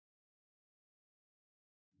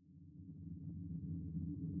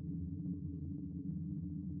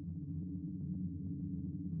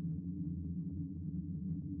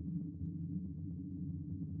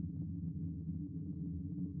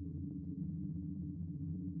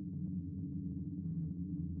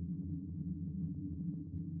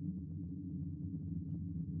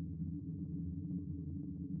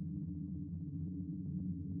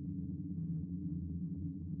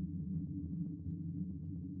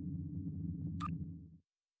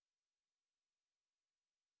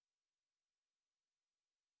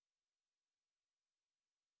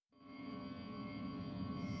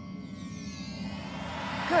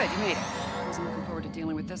made it. Wasn't looking forward to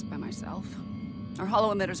dealing with this by myself. Our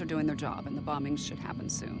hollow emitters are doing their job, and the bombings should happen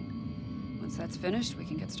soon. Once that's finished, we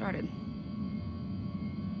can get started.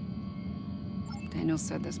 Daniel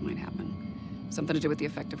said this might happen. Something to do with the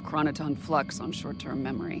effect of chronoton flux on short-term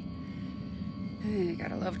memory. You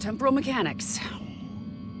gotta love temporal mechanics.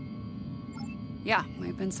 Yeah,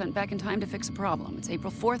 we've been sent back in time to fix a problem. It's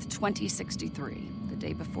April 4th, 2063, the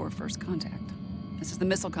day before first contact. This is the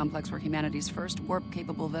missile complex where humanity's first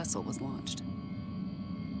warp-capable vessel was launched.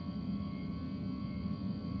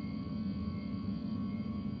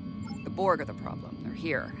 The Borg are the problem. They're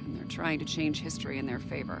here, and they're trying to change history in their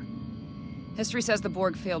favor. History says the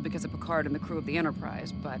Borg failed because of Picard and the crew of the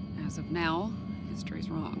Enterprise, but as of now, history's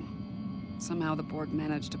wrong. Somehow the Borg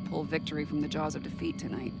managed to pull victory from the jaws of defeat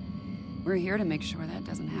tonight. We're here to make sure that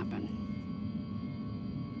doesn't happen.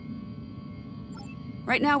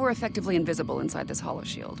 Right now, we're effectively invisible inside this hollow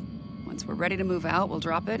shield. Once we're ready to move out, we'll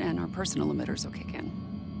drop it, and our personal emitters will kick in.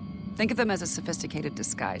 Think of them as a sophisticated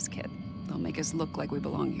disguise kit. They'll make us look like we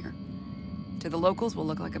belong here. To the locals, we'll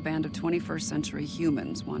look like a band of 21st century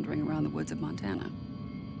humans wandering around the woods of Montana.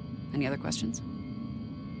 Any other questions?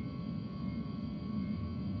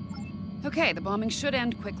 Okay, the bombing should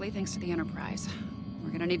end quickly thanks to the Enterprise.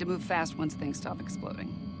 We're gonna need to move fast once things stop exploding.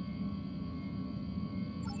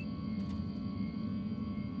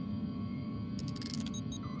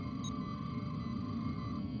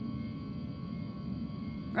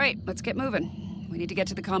 Right, let's get moving. We need to get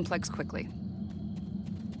to the complex quickly.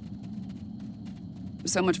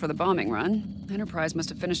 So much for the bombing run. Enterprise must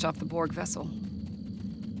have finished off the Borg vessel.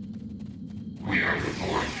 We are the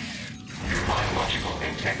Borg. Your biological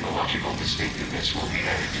and technological distinctiveness will be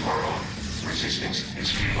added to our own. Resistance is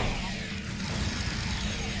futile.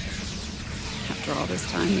 After all this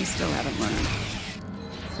time, we still haven't learned.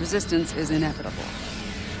 Resistance is inevitable.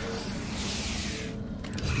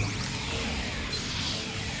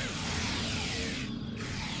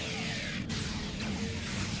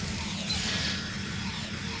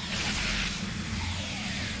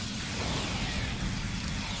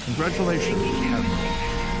 Congratulations, Admiral.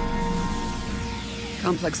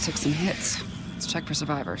 Complex took some hits. Let's check for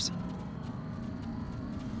survivors.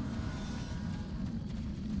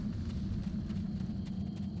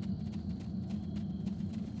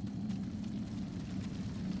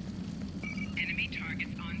 Enemy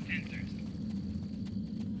targets on sensors.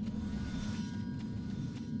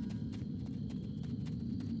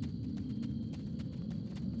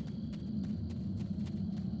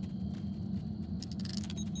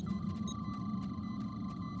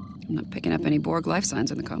 I'm not picking up any Borg life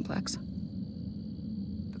signs in the complex.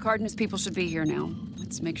 Picard and his people should be here now.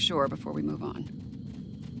 Let's make sure before we move on.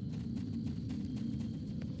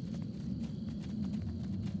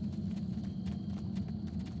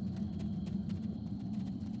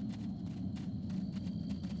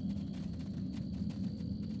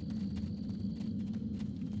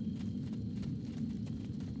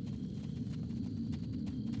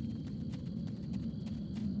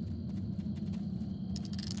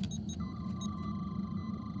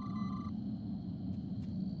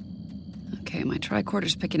 Okay, my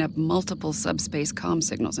tricorder's picking up multiple subspace comm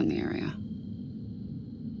signals in the area.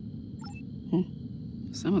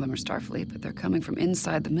 Some of them are Starfleet, but they're coming from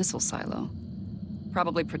inside the missile silo.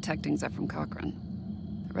 Probably protecting Zephyr Cochrane.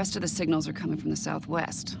 The rest of the signals are coming from the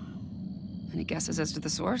southwest. Any guesses as to the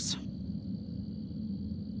source?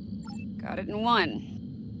 Got it in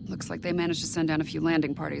one. Looks like they managed to send down a few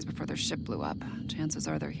landing parties before their ship blew up. Chances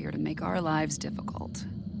are they're here to make our lives difficult.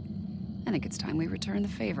 I think it's time we return the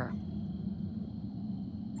favor.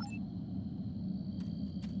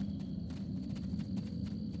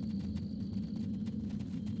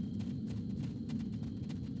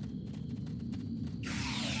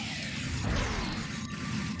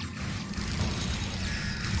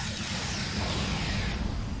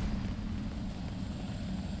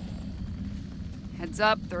 Heads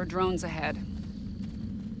up, there are drones ahead.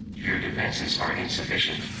 Your defenses are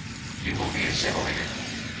insufficient. You will be assimilated.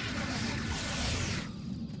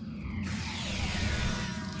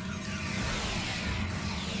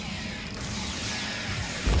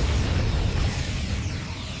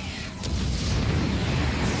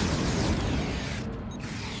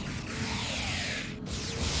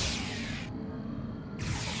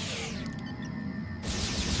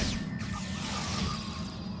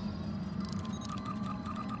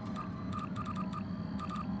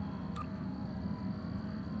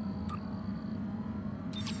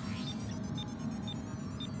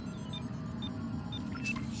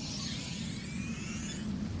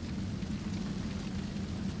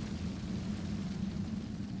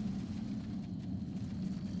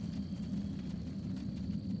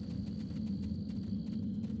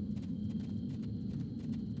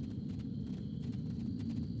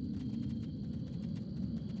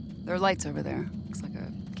 There are lights over there. Looks like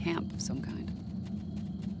a camp of some kind.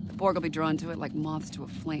 The Borg will be drawn to it like moths to a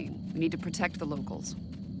flame. We need to protect the locals.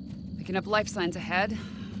 Picking up life signs ahead.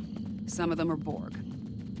 Some of them are Borg.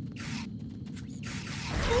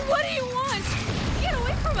 What do you want? Get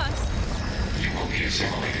away from us! You will be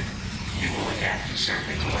assimilated. You will adapt to serve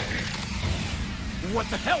the collective. What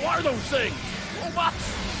the hell are those things?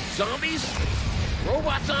 Robots? Zombies?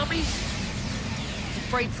 Robot zombies? I was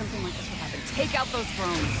afraid something like this would happen. Take out those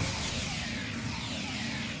drones.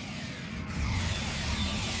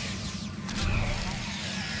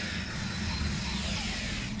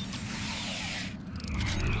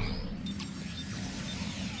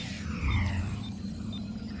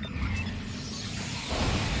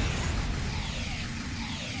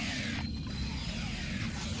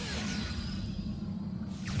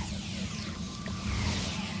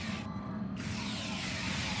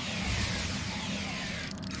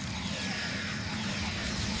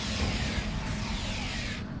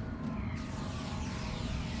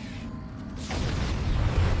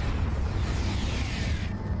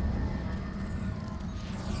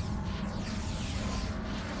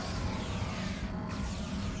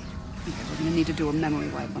 Okay, we're gonna need to do a memory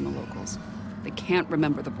wipe on the locals. They can't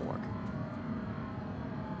remember the Borg.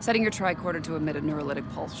 Setting your tricorder to emit a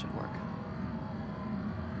neurolytic pulse should work.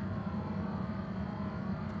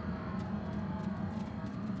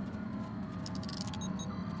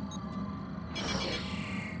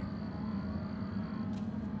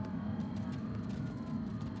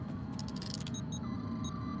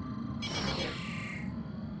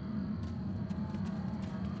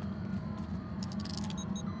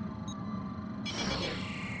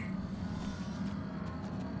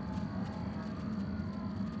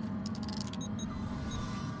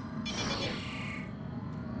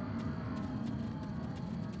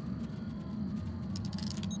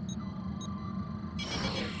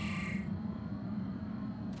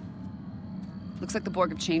 Looks like the Borg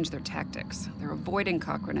have changed their tactics. They're avoiding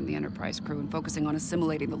Cochrane and the Enterprise crew and focusing on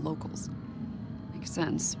assimilating the locals. Makes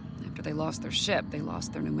sense. After they lost their ship, they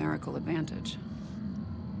lost their numerical advantage.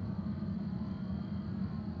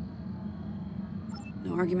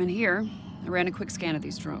 No argument here. I ran a quick scan of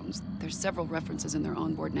these drones. There's several references in their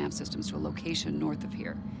onboard nav systems to a location north of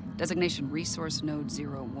here. Designation Resource Node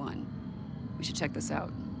 01. We should check this out.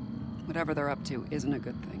 Whatever they're up to isn't a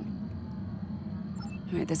good thing.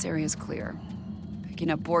 All right, this area's clear. Picking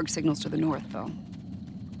up Borg signals to the north, though.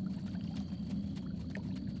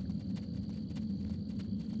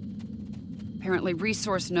 Apparently,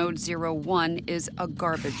 Resource Node 01 is a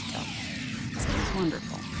garbage dump. Sounds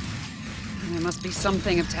wonderful. There must be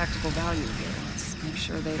something of tactical value here. Let's make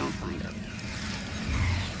sure they don't find it.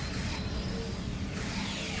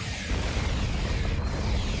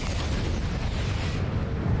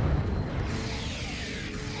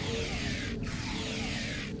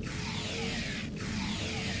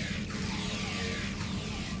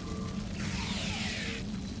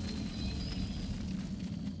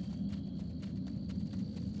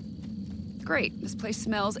 Great. This place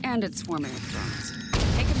smells and it's swarming with drones.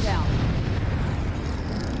 Take him down.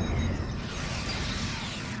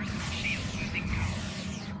 Shield losing power.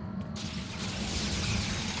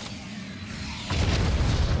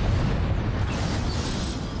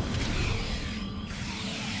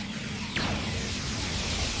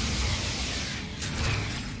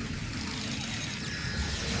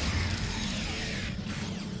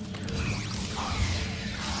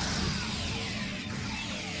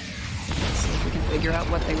 Let's see if we can figure out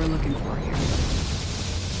what they were looking for here.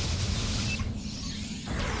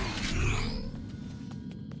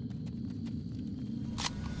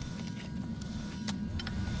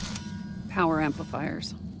 Power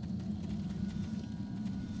amplifiers.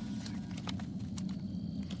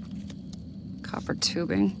 Copper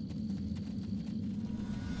tubing.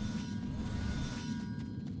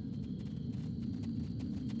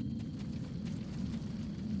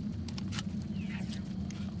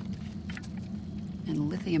 And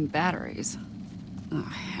lithium batteries. Oh,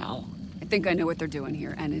 hell. I think I know what they're doing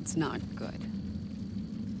here, and it's not good.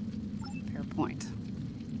 Fair point.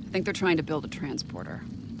 I think they're trying to build a transporter.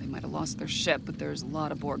 They might have lost their ship, but there's a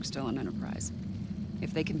lot of Borg still in Enterprise.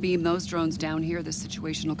 If they can beam those drones down here, this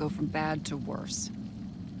situation will go from bad to worse.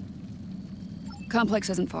 Complex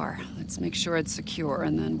isn't far. Let's make sure it's secure,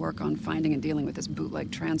 and then work on finding and dealing with this bootleg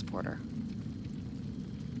transporter.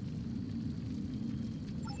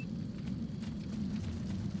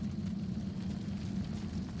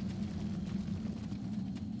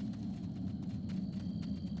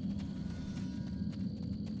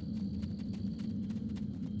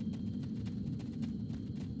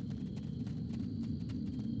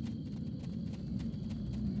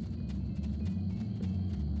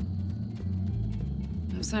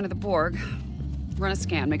 No sign of the Borg. Run a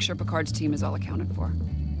scan, make sure Picard's team is all accounted for.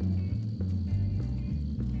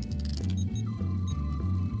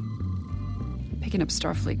 Picking up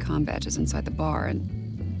Starfleet comm badges inside the bar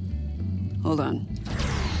and... Hold on.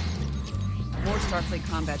 More Starfleet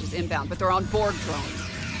comm badges inbound, but they're on Borg drones.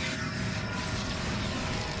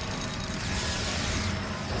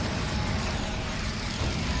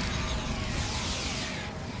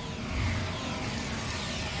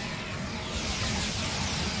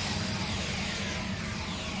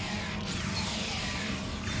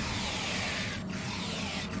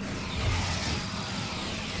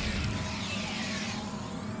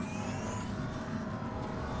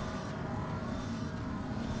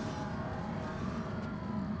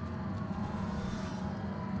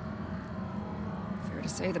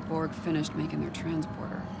 Say the Borg finished making their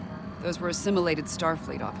transporter. Those were assimilated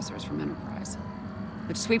Starfleet officers from Enterprise.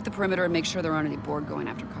 Let's sweep the perimeter and make sure there aren't any Borg going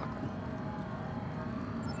after Cochrane.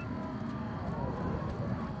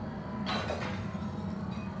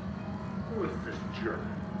 Who is this jerk?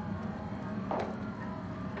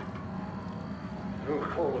 Who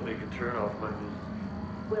called to make a turn off my knee?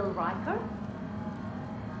 Will Riker?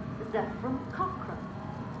 Zephram Cochrane.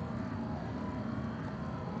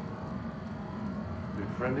 Good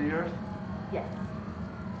friend of yours? Yes.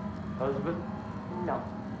 Husband? No.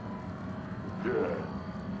 Good.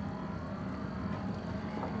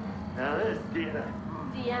 Now this, Dina.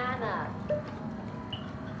 Deanna.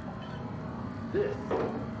 This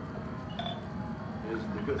is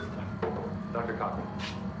the good stuff. Dr. Cochrane.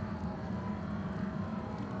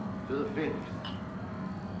 To the Phoenix.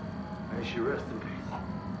 May she rest in peace.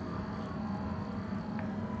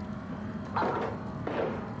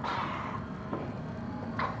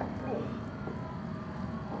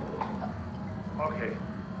 Okay.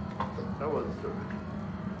 That wasn't so good.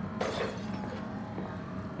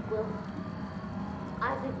 Well,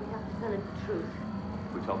 I think we have to tell him the truth.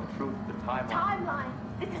 If we tell the truth, the timeline... Timeline!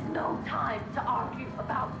 This is no time to argue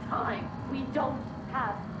about time. We don't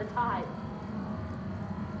have the time.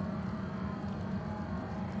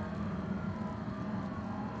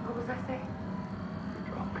 What was I saying? You're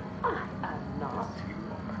drunk. I am not. Yes, you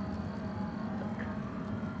are. Look,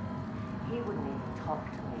 he wouldn't even talk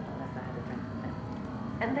to me unless I had a drink with him.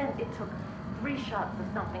 And then it took 3 shots of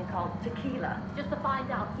something called tequila just to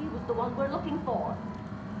find out he was the one we're looking for.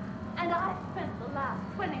 And I spent the last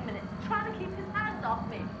 20 minutes trying to keep his hands off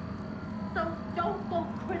me. So don't go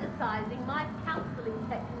criticizing my counseling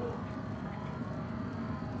technique.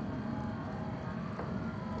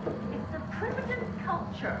 It's a primitive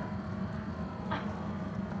culture.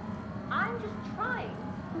 I'm just trying to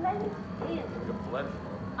blend in. The blend.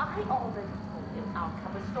 I already told him our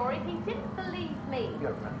cover story. He didn't believe me.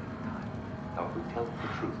 You're running out of time. Now, if we tell him the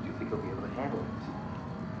truth, do you think he'll be able to handle it?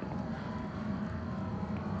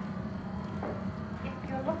 If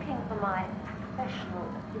you're looking for my professional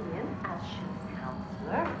opinion as ship's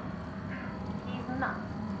counselor, he's not.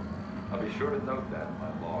 I'll be sure to note that in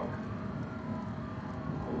my log.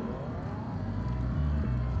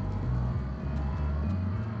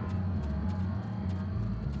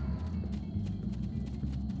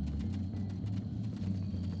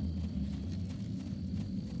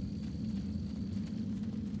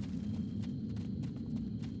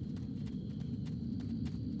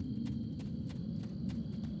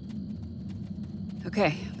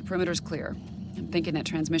 Okay, the perimeter's clear. I'm thinking that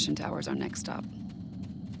transmission tower's our next stop.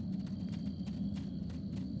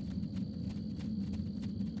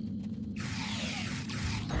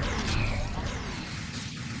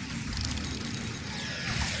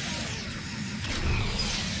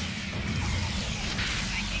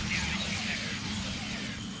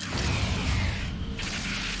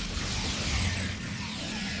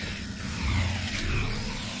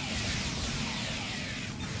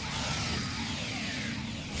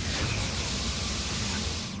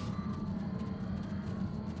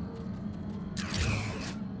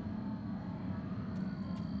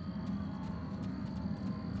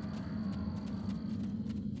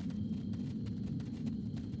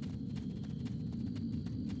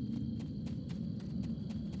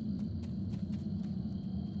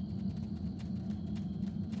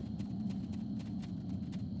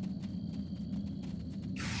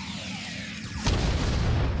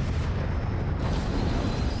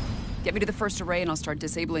 Get me to the first array and I'll start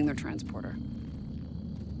disabling their transporter.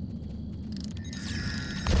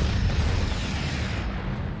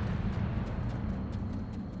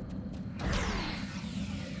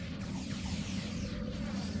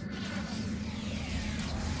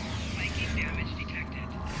 Flanking damage detected.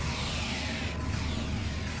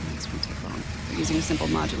 This won't take long. They're using a simple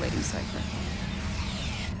modulating cipher.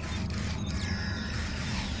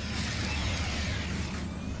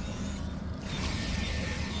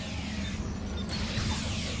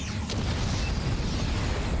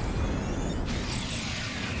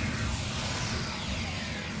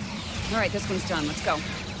 All right, this one's done. Let's go.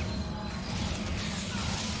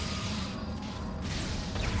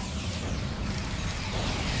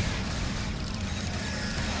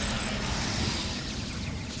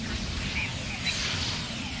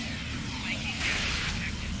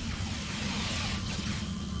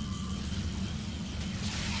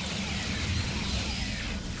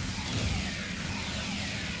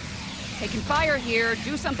 Taking fire here.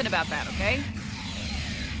 Do something about that, okay?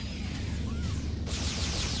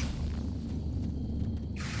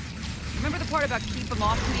 Remember the part about keep them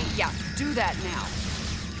off me? Yeah, do that now.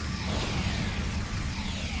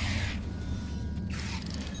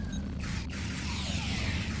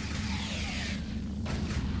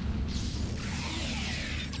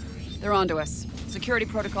 They're onto us. Security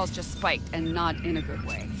protocols just spiked, and not in a good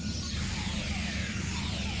way.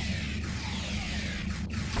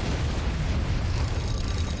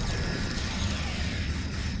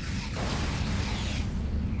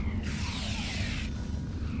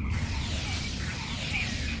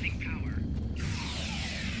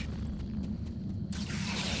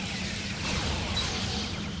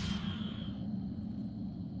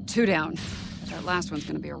 Two down. That last one's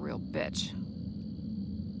gonna be a real bitch.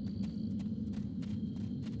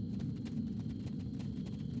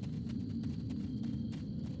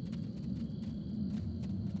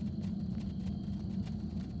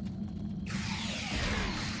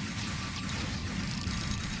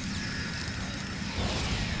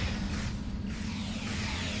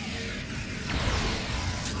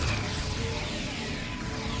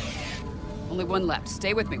 Only one left.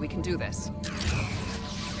 Stay with me. We can do this.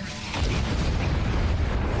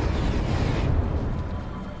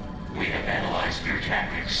 We have analyzed your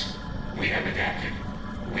tactics. We have adapted.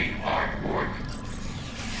 We are Borg.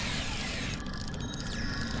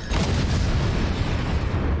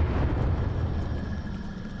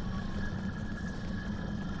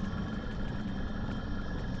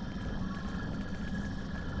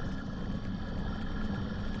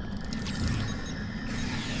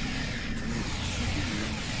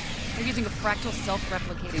 They're using a fractal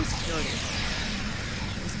self-replicating security.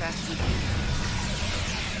 As fast as I can.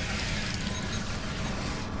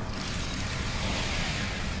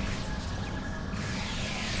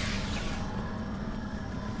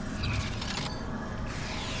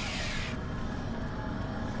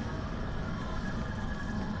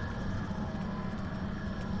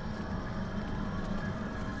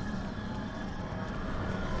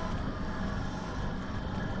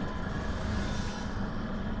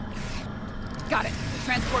 Got it. The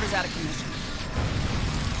transporter's out of commission.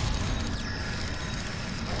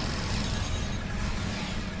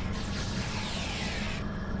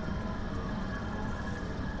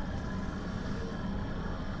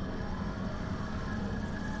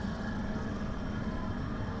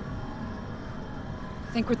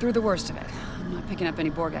 I think we're through the worst of it. I'm not picking up any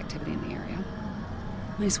Borg activity in the area.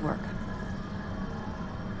 Nice work.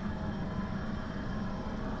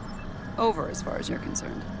 Over as far as you're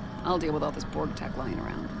concerned. I'll deal with all this Borg tech lying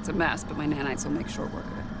around. It's a mess, but my nanites will make short work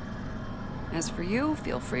of it. As for you,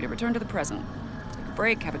 feel free to return to the present. Take a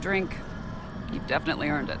break, have a drink. You've definitely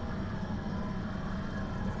earned it.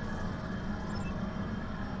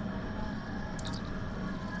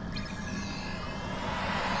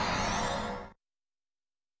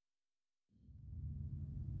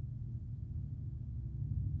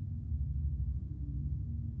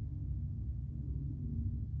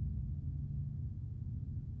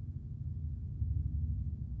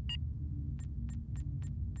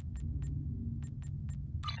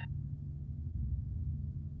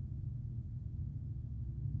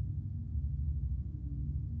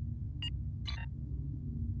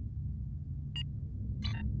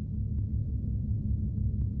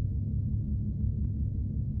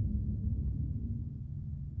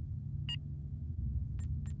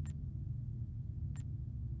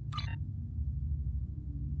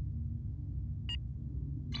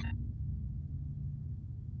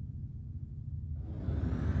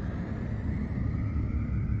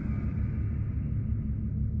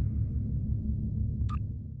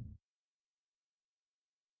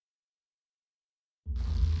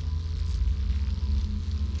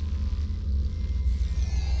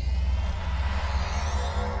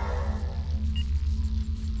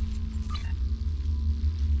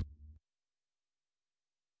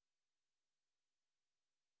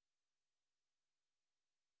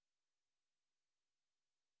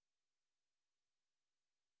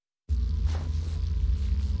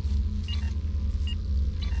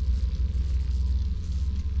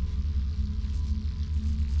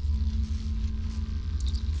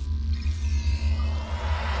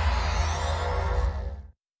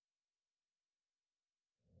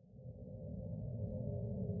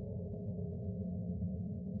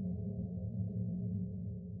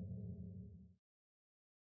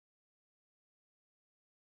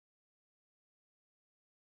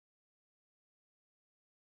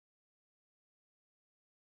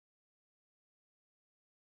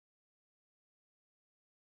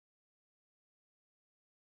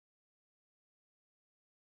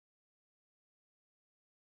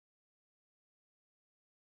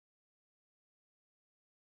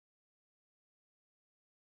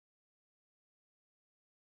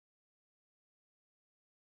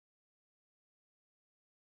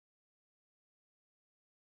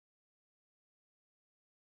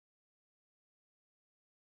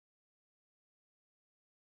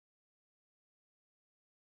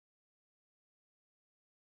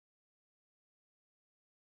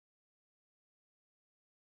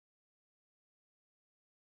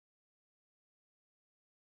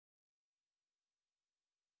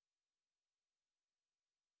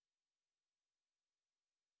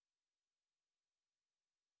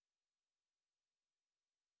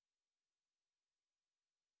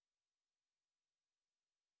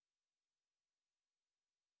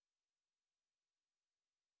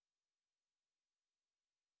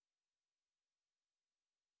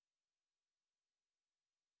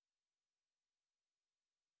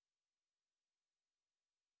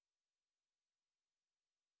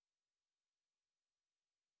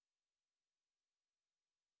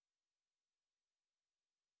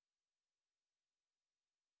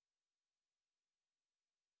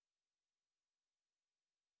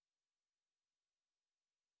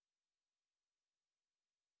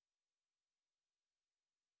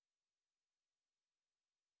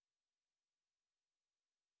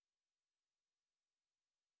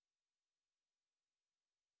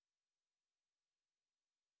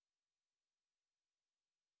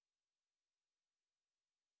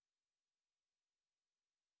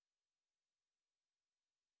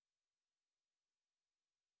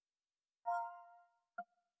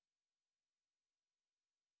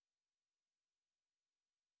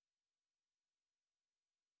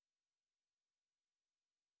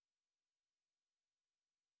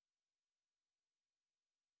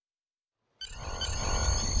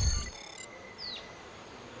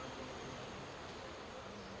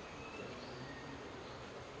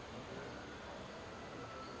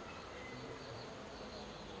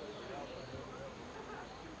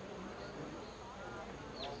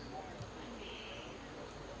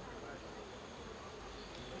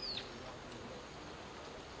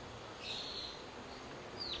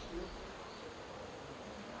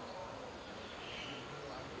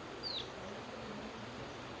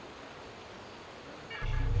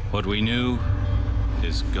 What we knew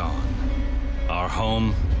is gone. Our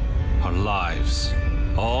home, our lives,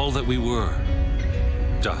 all that we were,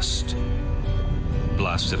 dust.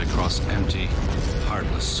 Blasted across empty,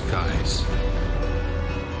 heartless skies.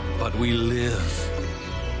 But we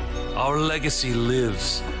live. Our legacy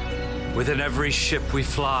lives within every ship we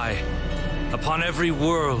fly, upon every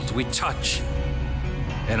world we touch,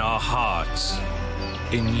 in our hearts,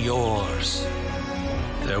 in yours.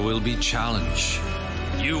 There will be challenge.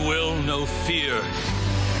 You will know fear,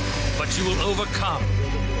 but you will overcome.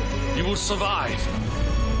 You will survive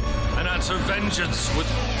and answer vengeance with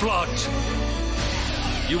blood.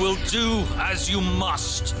 You will do as you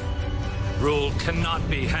must. Rule cannot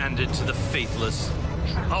be handed to the faithless.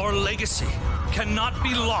 Our legacy cannot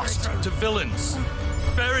be lost to villains.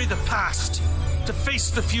 Bury the past to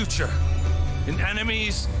face the future. In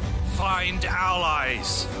enemies, find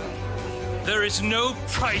allies. There is no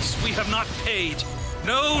price we have not paid,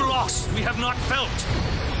 no loss we have not felt.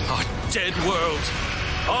 Our dead world,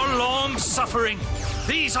 our long suffering,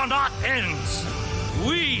 these are not ends.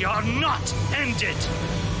 We are not ended.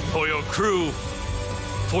 For your crew,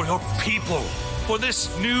 for your people, for this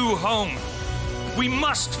new home, we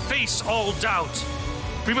must face all doubt.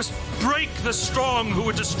 We must break the strong who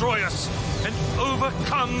would destroy us and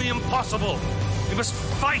overcome the impossible. We must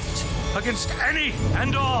fight against any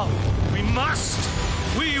and all. We must,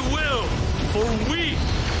 we will, for we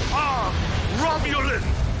are Romulan.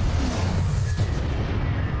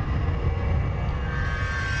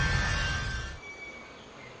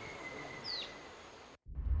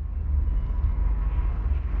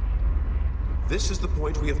 This is the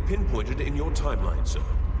point we have pinpointed in your timeline, sir.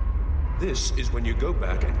 This is when you go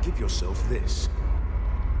back and give yourself this.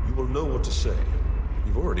 You will know what to say.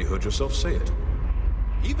 You've already heard yourself say it.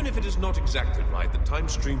 Even if it is not exactly right, the time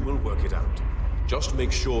stream will work it out. Just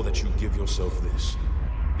make sure that you give yourself this.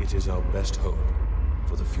 It is our best hope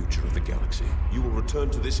for the future of the galaxy. You will return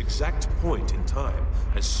to this exact point in time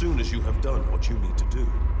as soon as you have done what you need to do.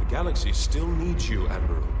 The galaxy still needs you,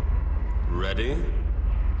 Admiral. Ready?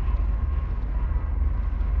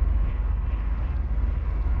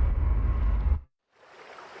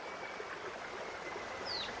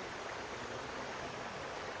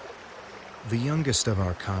 The youngest of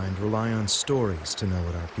our kind rely on stories to know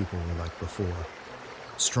what our people were like before.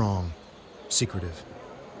 Strong, secretive,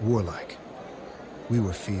 warlike. We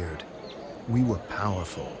were feared. We were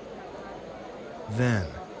powerful. Then,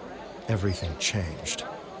 everything changed.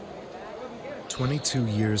 22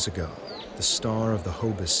 years ago, the star of the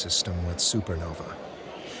Hobus system went supernova.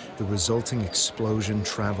 The resulting explosion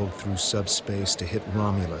traveled through subspace to hit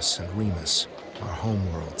Romulus and Remus, our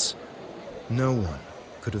homeworlds. No one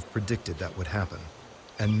could have predicted that would happen,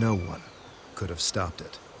 and no one could have stopped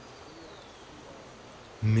it.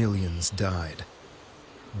 Millions died.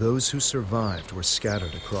 Those who survived were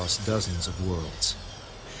scattered across dozens of worlds.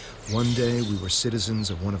 One day we were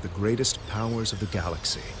citizens of one of the greatest powers of the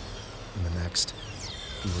galaxy, and the next,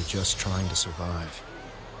 we were just trying to survive.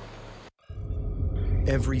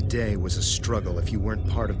 Every day was a struggle if you weren't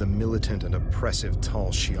part of the militant and oppressive Tal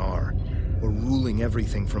Shiar, or ruling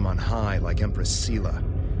everything from on high like Empress Sela.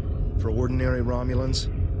 For ordinary Romulans,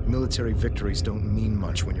 military victories don't mean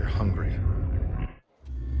much when you're hungry.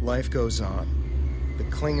 Life goes on. The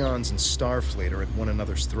Klingons and Starfleet are at one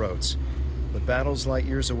another's throats, but battles light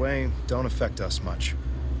years away don't affect us much.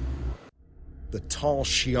 The Tal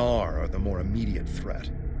Shiar are the more immediate threat.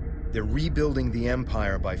 They're rebuilding the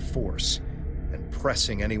Empire by force, and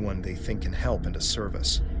pressing anyone they think can help into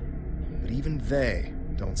service. But even they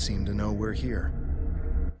don't seem to know we're here.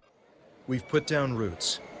 We've put down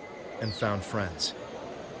roots and found friends.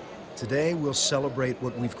 Today we'll celebrate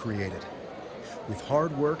what we've created. With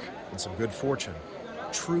hard work and some good fortune,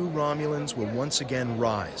 true Romulans will once again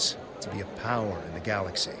rise to be a power in the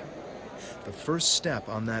galaxy. The first step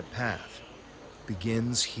on that path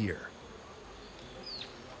begins here.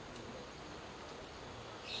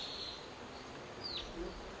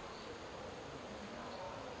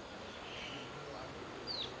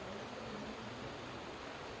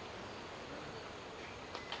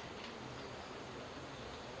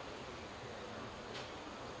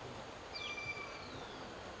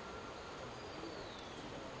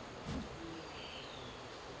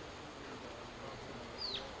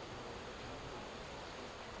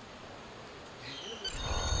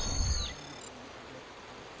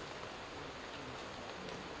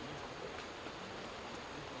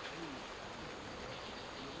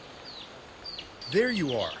 There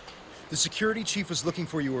you are. The security chief was looking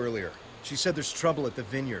for you earlier. She said there's trouble at the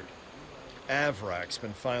vineyard. Avrak's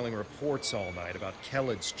been filing reports all night about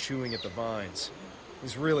Kellids chewing at the vines.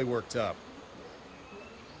 He's really worked up.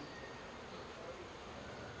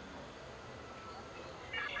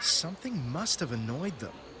 Something must have annoyed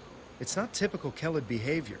them. It's not typical Kellid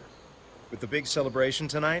behavior. With the big celebration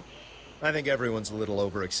tonight, I think everyone's a little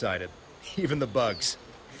overexcited. Even the bugs.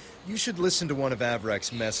 You should listen to one of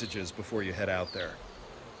Avrek's messages before you head out there.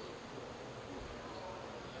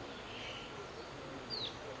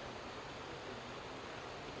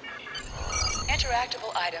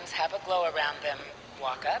 Interactable items have a glow around them.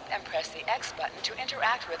 Walk up and press the X button to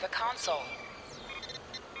interact with the console.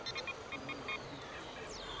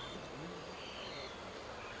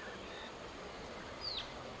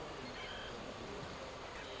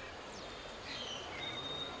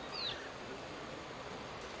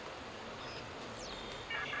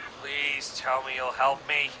 Please tell me you'll help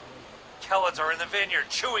me. Kellids are in the vineyard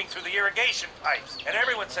chewing through the irrigation pipes, and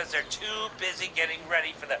everyone says they're too busy getting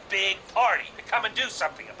ready for the big party to come and do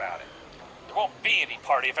something about it. There won't be any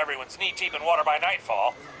party if everyone's knee-deep in water by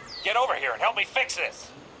nightfall. Get over here and help me fix this.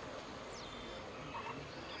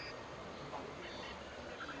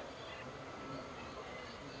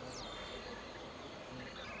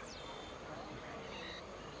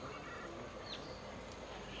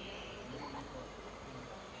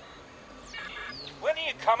 When are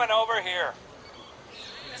you coming over here?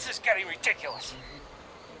 This is getting ridiculous.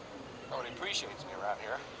 Nobody appreciates me around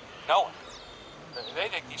here. No one. They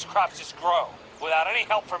think these crops just grow without any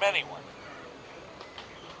help from anyone.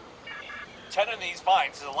 Tending these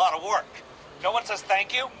vines is a lot of work. No one says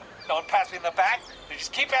thank you. No one pats me in the back. They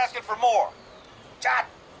just keep asking for more. God,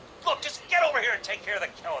 look, just get over here and take care of the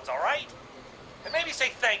Kellids, all right? And maybe say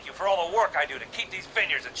thank you for all the work I do to keep these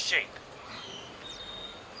vineyards in shape.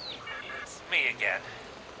 It's me again.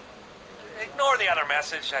 Ignore the other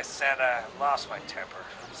message I sent. I lost my temper.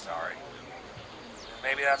 I'm sorry.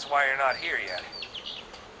 Maybe that's why you're not here yet.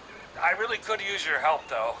 I really could use your help,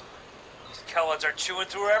 though. These Kellids are chewing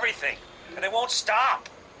through everything, and they won't stop.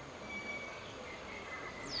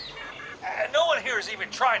 And no one here is even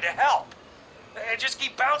trying to help. They just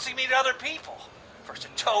keep bouncing me to other people. First to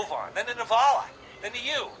Tovan, then to Navala, then to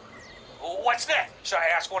you. What's next? Should I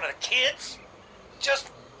ask one of the kids? Just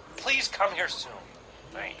please come here soon.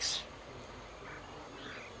 Thanks.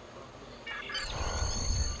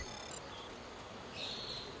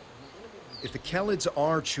 If the Kellids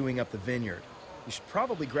are chewing up the vineyard, you should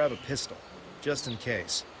probably grab a pistol, just in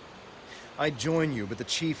case. I'd join you, but the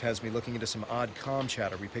chief has me looking into some odd comm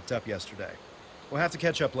chatter we picked up yesterday. We'll have to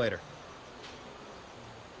catch up later.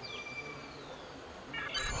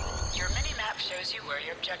 Your mini-map shows you where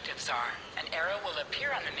your objectives are. An arrow will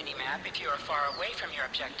appear on the mini-map if you are far away from your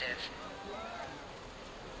objective.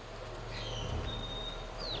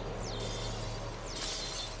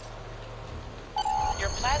 Your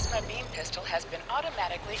plasma beam pistol has been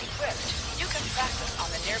automatically equipped. You can practice on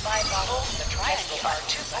the nearby bottle. The triangle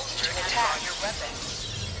R2 button to attack your weapon.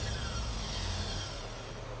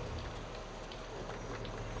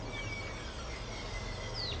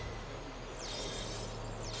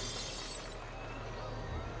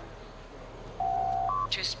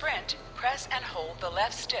 To sprint, press and hold the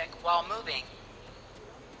left stick while moving.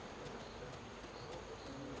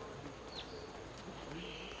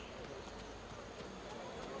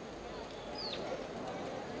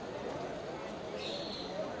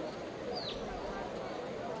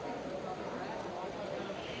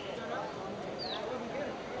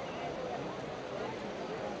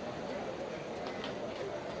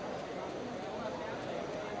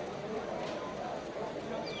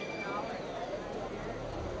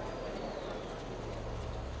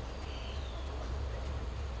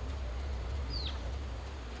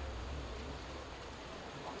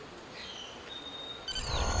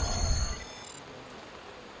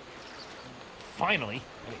 Finally.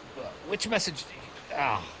 Which message?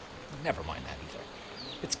 Ah, never mind that either.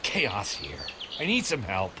 It's chaos here. I need some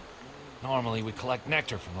help. Normally we collect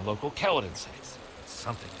nectar from the local Kellid insects. But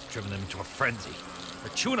something has driven them into a frenzy.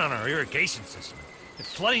 They're chewing on our irrigation system and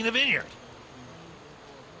flooding the vineyard.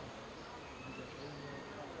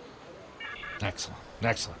 Excellent,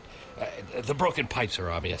 excellent. The broken pipes are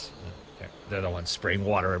obvious. They're the ones spraying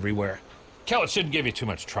water everywhere. Kellid shouldn't give you too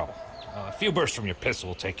much trouble. A few bursts from your pistol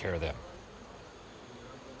will take care of them.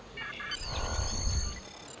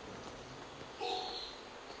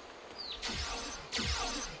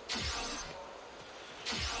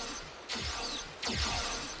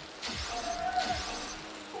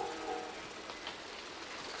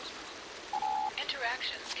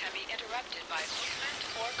 Interactions can be interrupted by movement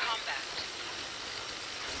or combat.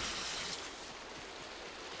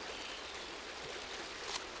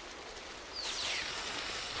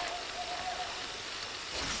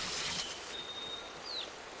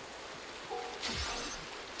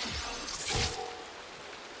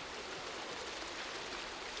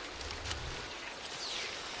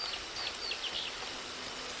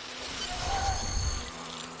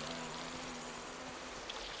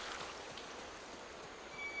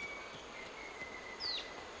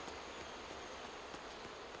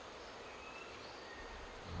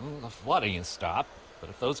 Well, the flooding has stopped, but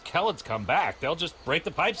if those Kellids come back, they'll just break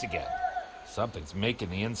the pipes again. Something's making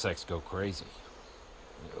the insects go crazy.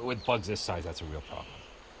 With bugs this size, that's a real problem.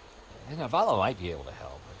 And Navala might be able to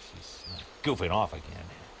help if she's not goofing off again.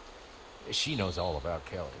 She knows all about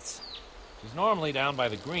Kellids. She's normally down by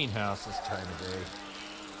the greenhouse this time of day.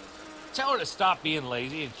 Tell her to stop being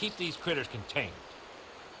lazy and keep these critters contained.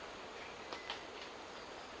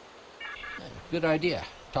 Good idea.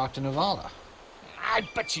 Talk to Navala. I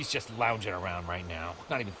bet she's just lounging around right now,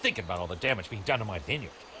 not even thinking about all the damage being done to my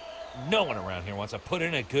vineyard. No one around here wants to put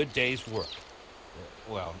in a good day's work.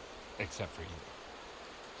 Well, except for you.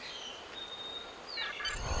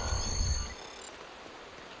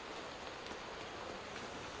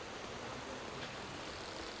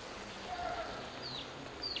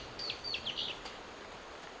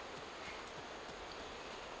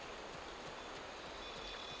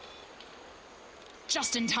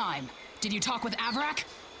 Just in time. Did you talk with Avrak?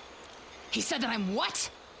 He said that I'm what?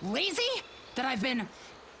 Lazy? That I've been...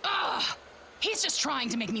 Ugh! He's just trying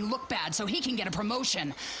to make me look bad so he can get a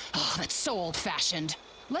promotion. Oh, that's so old-fashioned.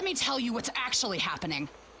 Let me tell you what's actually happening.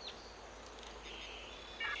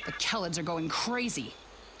 The Kellids are going crazy.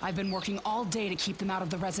 I've been working all day to keep them out of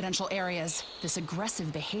the residential areas. This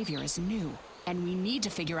aggressive behavior is new, and we need to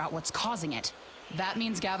figure out what's causing it. That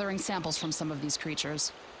means gathering samples from some of these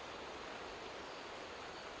creatures.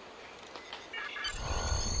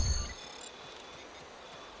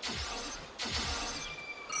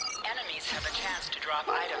 Enemies have a chance to drop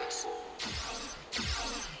items.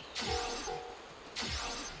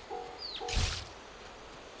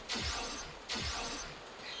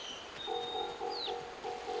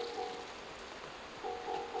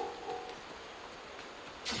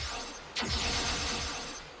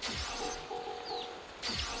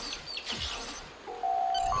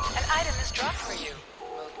 An item is dropped for you.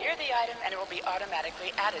 Move near the item and it will be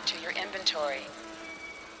automatically added to your inventory.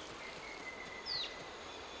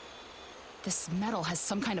 This metal has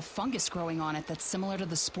some kind of fungus growing on it that's similar to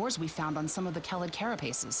the spores we found on some of the Kellid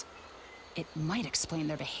carapaces. It might explain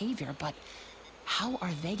their behavior, but how are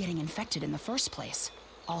they getting infected in the first place?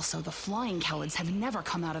 Also, the flying Kellids have never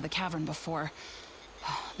come out of the cavern before.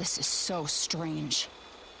 This is so strange.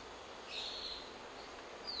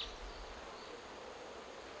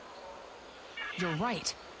 You're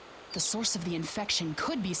right. The source of the infection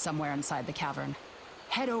could be somewhere inside the cavern.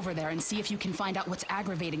 Head over there and see if you can find out what's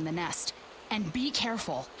aggravating the nest. And be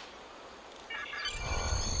careful.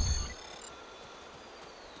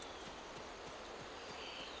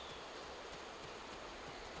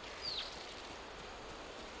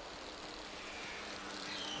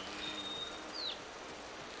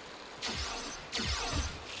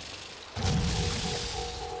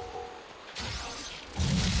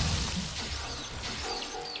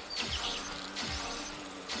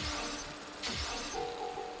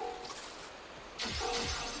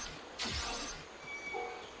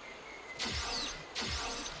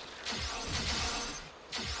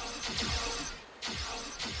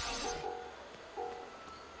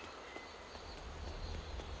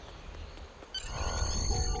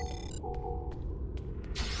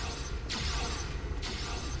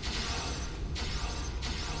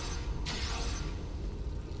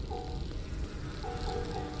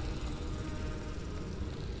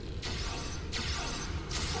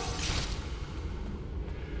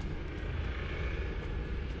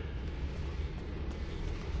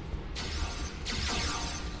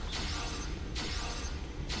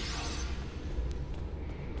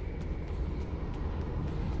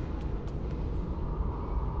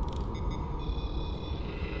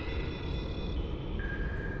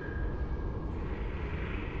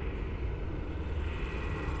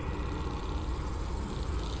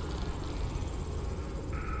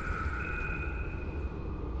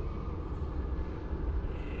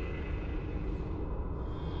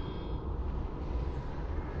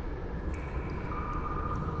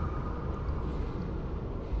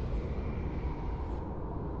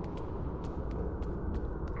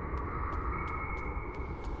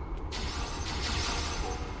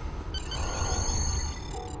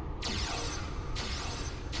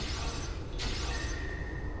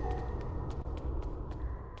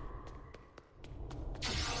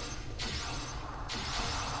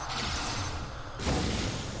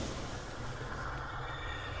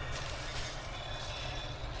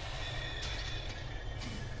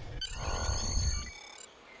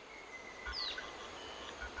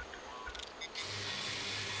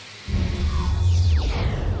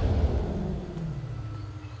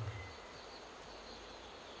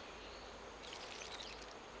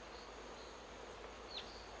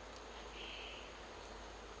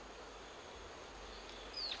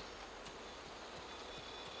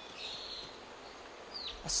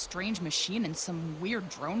 A strange machine and some weird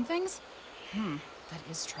drone things? That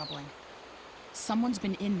is troubling. Someone's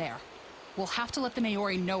been in there. We'll have to let the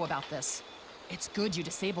Maori know about this. It's good you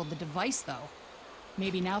disabled the device, though.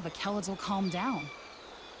 Maybe now the Kellids will calm down.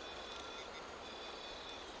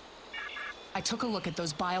 I took a look at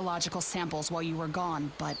those biological samples while you were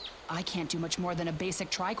gone, but I can't do much more than a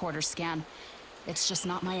basic tricorder scan. It's just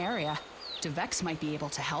not my area. DeVex might be able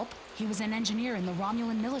to help. He was an engineer in the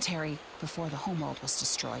Romulan military before the homeworld was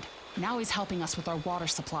destroyed. Now he's helping us with our water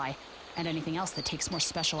supply and anything else that takes more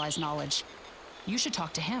specialized knowledge. You should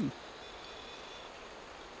talk to him.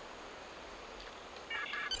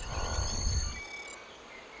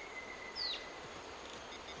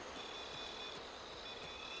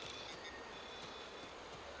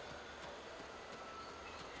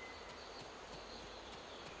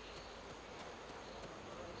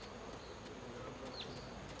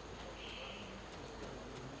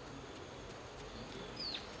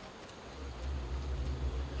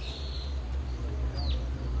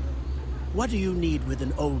 What do you need with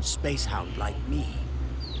an old space hound like me?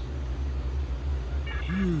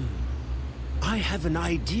 I have an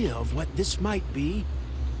idea of what this might be.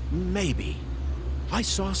 Maybe. I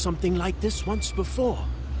saw something like this once before,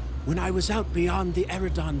 when I was out beyond the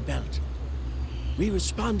Eridon Belt. We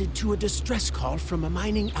responded to a distress call from a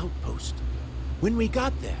mining outpost. When we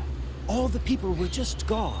got there, all the people were just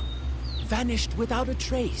gone, vanished without a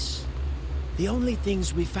trace. The only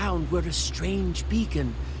things we found were a strange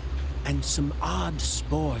beacon and some odd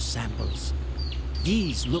spore samples.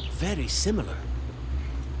 These look very similar.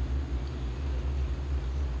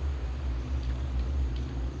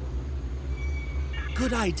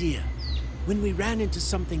 Good idea. When we ran into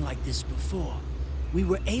something like this before, we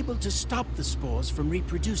were able to stop the spores from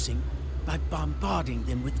reproducing by bombarding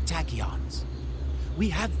them with tachyons. We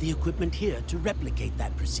have the equipment here to replicate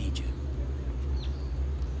that procedure.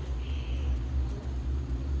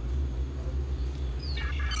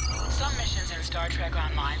 Some missions in Star Trek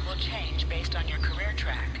Online will change based on your career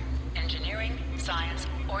track. Engineering, science,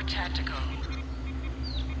 or tactical.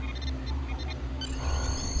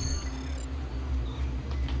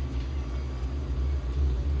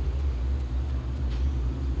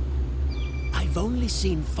 I've only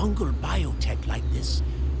seen fungal biotech like this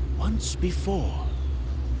once before.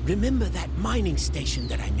 Remember that mining station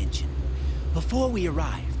that I mentioned? Before we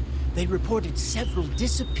arrived, they reported several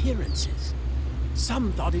disappearances.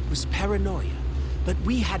 Some thought it was paranoia, but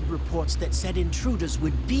we had reports that said intruders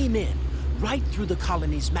would beam in, right through the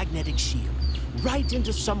colony's magnetic shield, right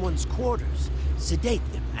into someone's quarters, sedate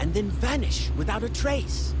them, and then vanish without a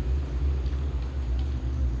trace.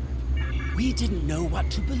 We didn't know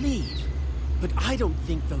what to believe, but I don't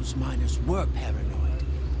think those miners were paranoid.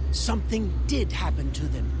 Something did happen to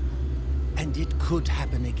them, and it could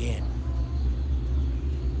happen again.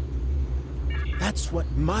 That's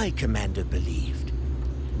what my commander believed.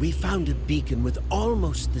 We found a beacon with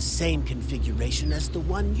almost the same configuration as the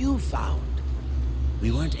one you found.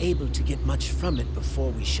 We weren't able to get much from it before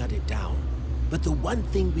we shut it down. But the one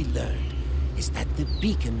thing we learned is that the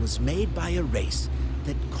beacon was made by a race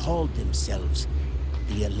that called themselves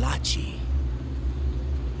the Elachi.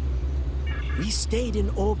 We stayed in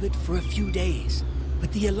orbit for a few days,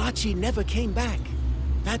 but the Elachi never came back.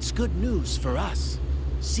 That's good news for us,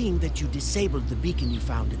 seeing that you disabled the beacon you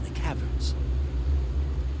found in the caverns.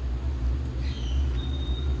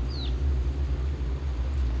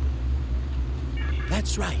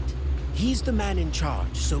 That's right. He's the man in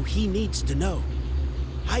charge, so he needs to know.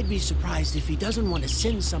 I'd be surprised if he doesn't want to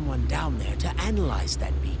send someone down there to analyze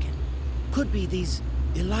that beacon. Could be these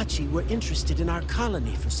Elachi were interested in our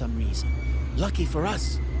colony for some reason. Lucky for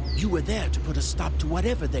us, you were there to put a stop to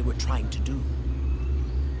whatever they were trying to do.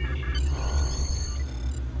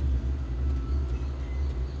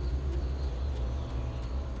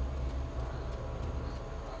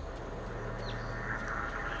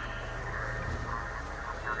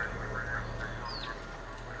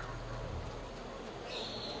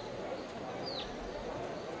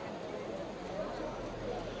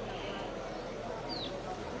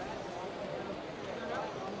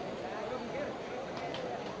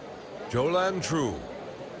 Jolan True.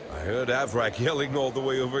 I heard Avrak yelling all the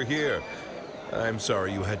way over here. I'm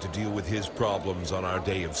sorry you had to deal with his problems on our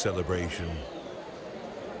day of celebration.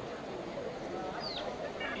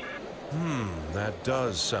 That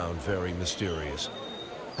does sound very mysterious.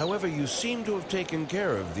 However, you seem to have taken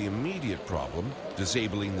care of the immediate problem,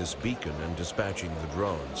 disabling this beacon and dispatching the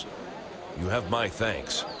drones. You have my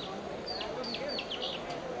thanks.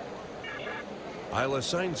 I'll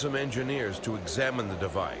assign some engineers to examine the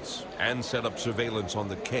device and set up surveillance on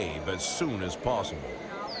the cave as soon as possible.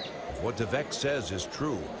 If if what Devek says is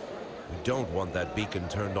true, we don't want that beacon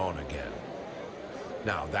turned on again.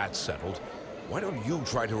 Now that's settled, why don't you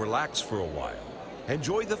try to relax for a while?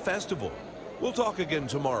 Enjoy the festival. We'll talk again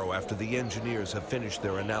tomorrow after the engineers have finished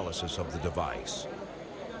their analysis of the device.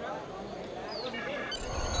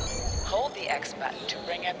 Hold the X button to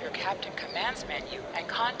bring up your Captain Commands menu and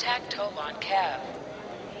contact Tovan Cav.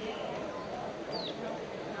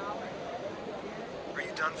 Are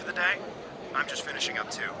you done for the day? I'm just finishing up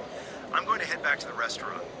too. I'm going to head back to the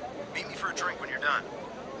restaurant. Meet me for a drink when you're done.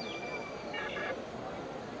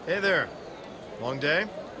 Hey there. Long day?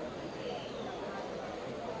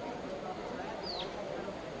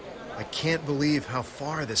 I can't believe how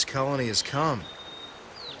far this colony has come.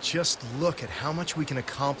 Just look at how much we can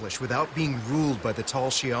accomplish without being ruled by the Tal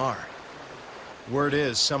Shiar. Word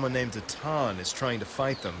is, someone named Atan is trying to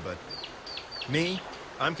fight them, but me,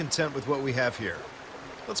 I'm content with what we have here.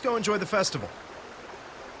 Let's go enjoy the festival.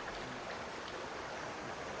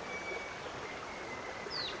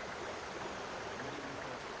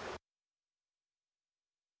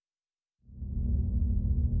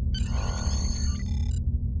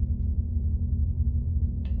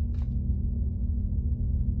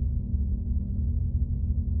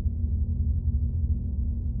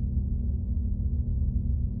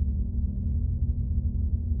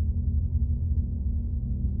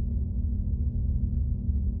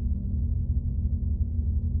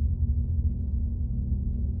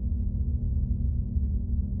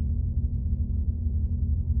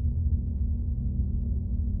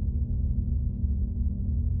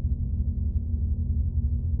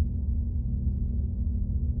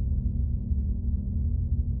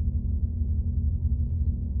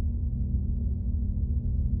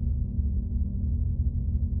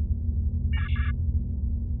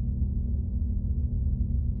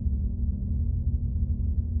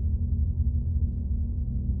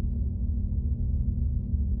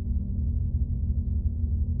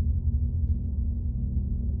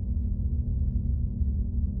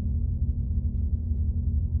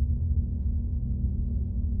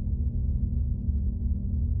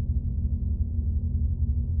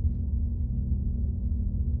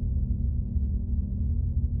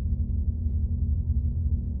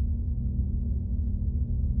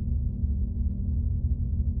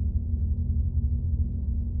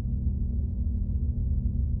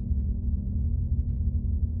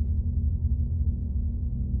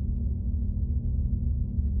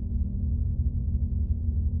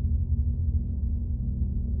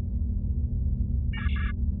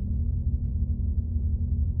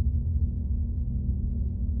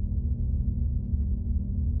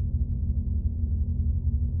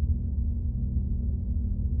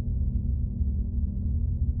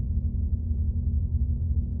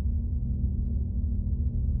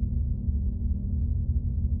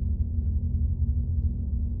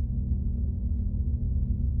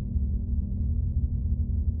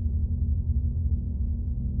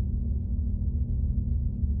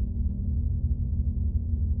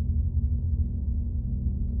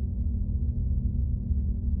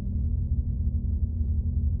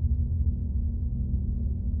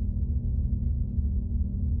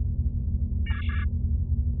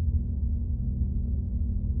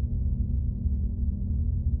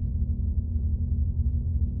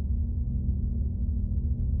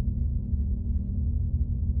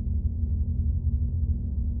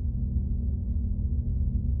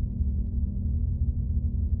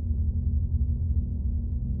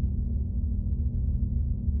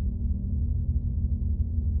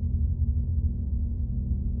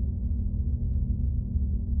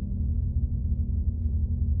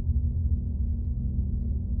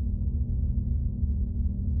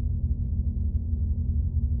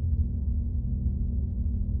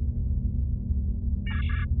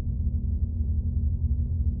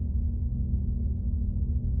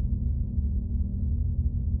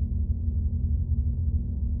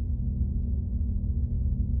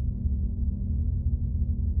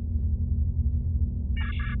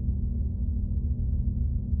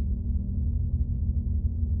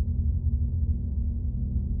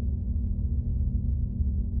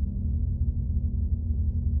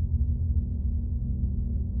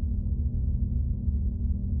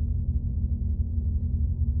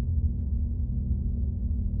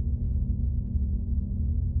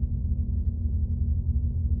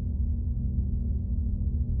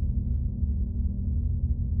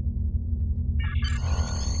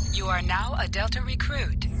 You are now a Delta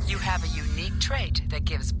recruit. You have a unique trait that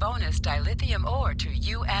gives bonus dilithium ore to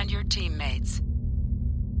you and your teammates.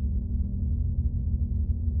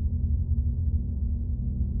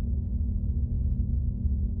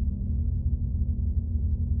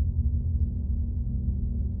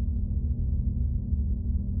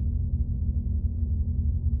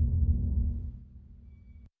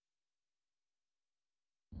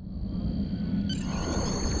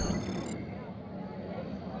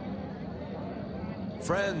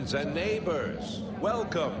 friends and neighbors,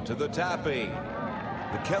 welcome to the tapping.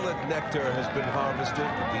 The Kellet nectar has been harvested,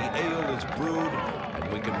 the ale is brewed,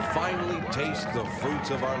 and we can finally taste the fruits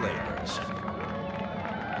of our labors.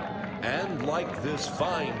 And like this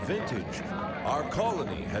fine vintage, our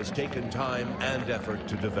colony has taken time and effort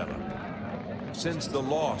to develop. Since the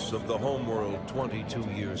loss of the homeworld 22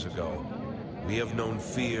 years ago, we have known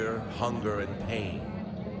fear, hunger, and pain.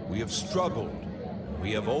 We have struggled.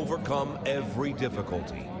 We have overcome every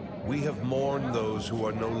difficulty. We have mourned those who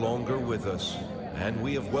are no longer with us, and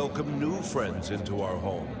we have welcomed new friends into our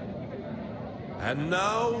home. And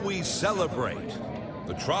now we celebrate.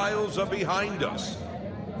 The trials are behind us.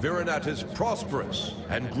 Virinat is prosperous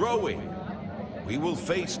and growing. We will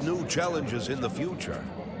face new challenges in the future,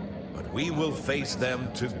 but we will face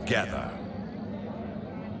them together.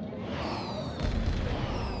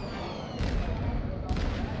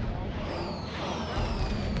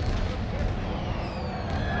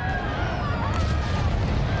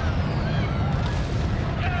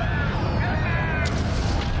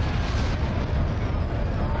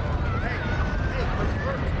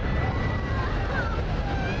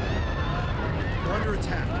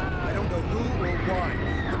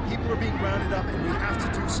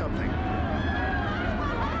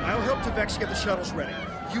 Get the shuttles ready.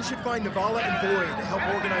 You should find Navala and Boyd to help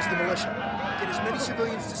organize the militia. Get as many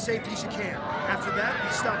civilians to safety as you can. After that,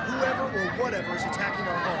 we stop whoever or whatever is attacking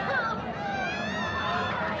our home.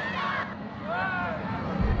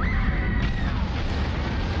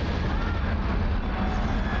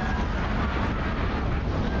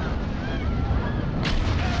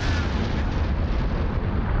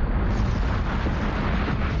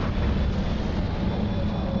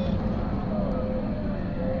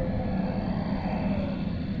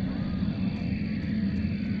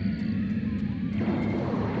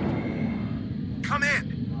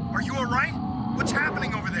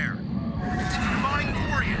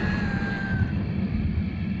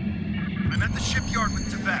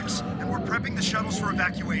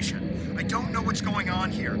 I don't know what's going on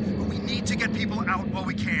here, but we need to get people out while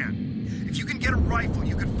we can. If you can get a rifle,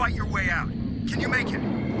 you can fight your way out. Can you make it?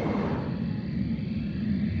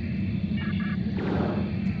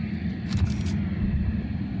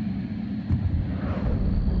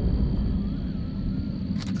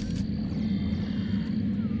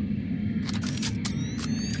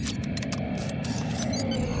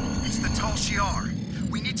 It's the Tal Shiar.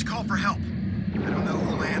 We need to call for help. I don't know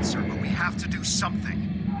who'll answer, but we have to do something.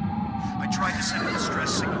 I tried to send a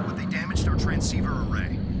distress signal, but they damaged our transceiver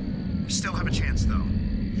array. We still have a chance, though.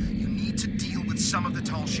 You need to deal with some of the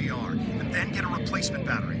Tal Shiar, and then get a replacement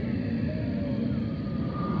battery.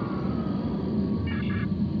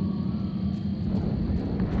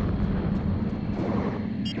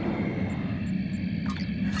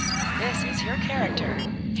 This is your character.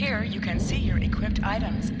 Here you can see your equipped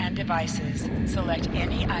items and devices. Select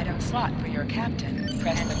any item slot for your captain.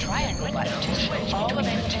 Press the triangle button to switch all of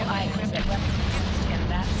the 2 items that weapons used in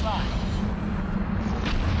that slot.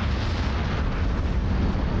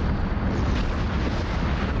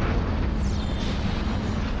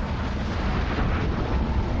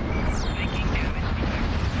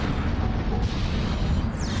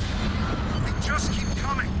 They just keep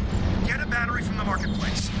coming. Get a battery from the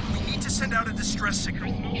marketplace. We need to send out a distress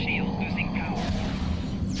signal. Shield losing power.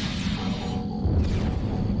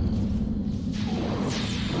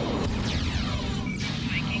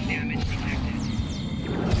 Making damage detected.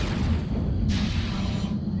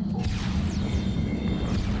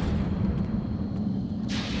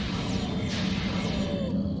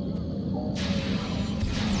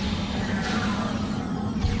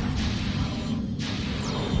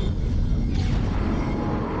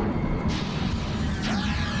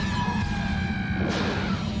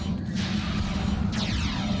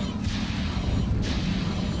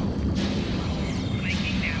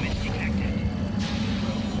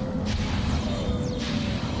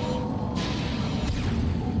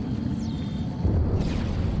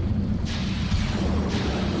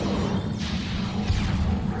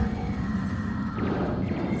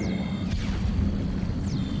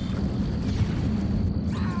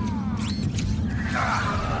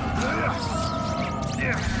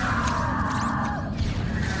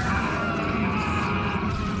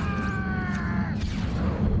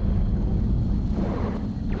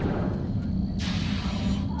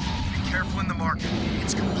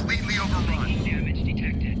 It's completely overrun. Damage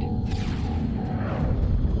detected.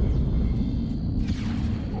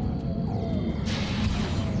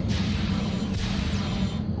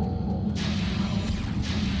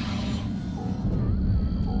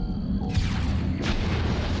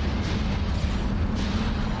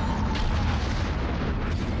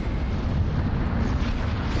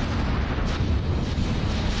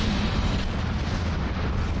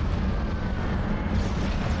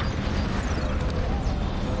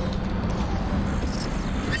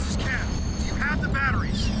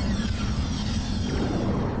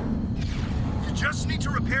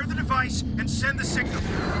 Send the signal.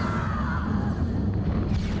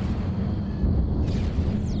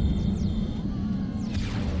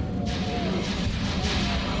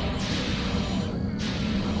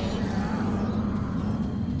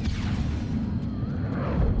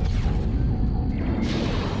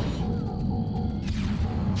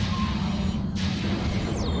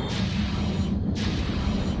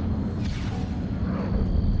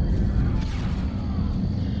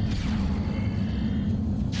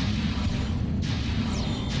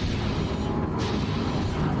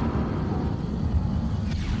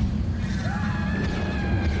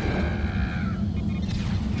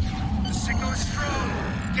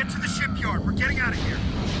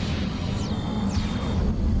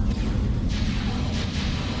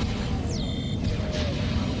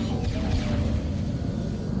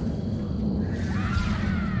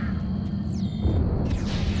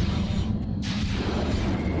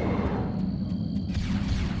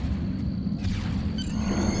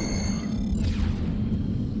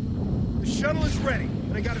 Shuttle is ready,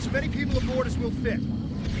 and I got as many people aboard as will fit.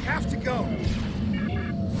 We have to go.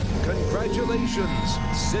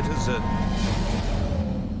 Congratulations, citizen.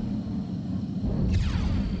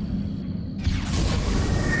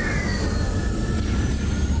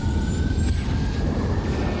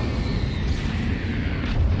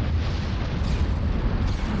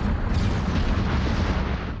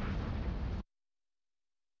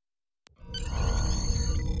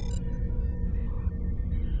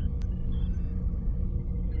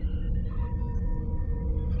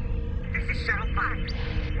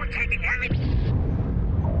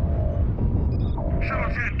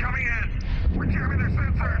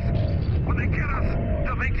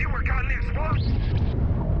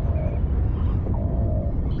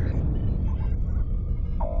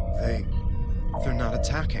 They're not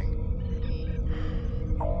attacking.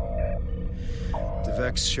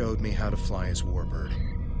 Vex showed me how to fly his warbird.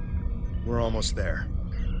 We're almost there.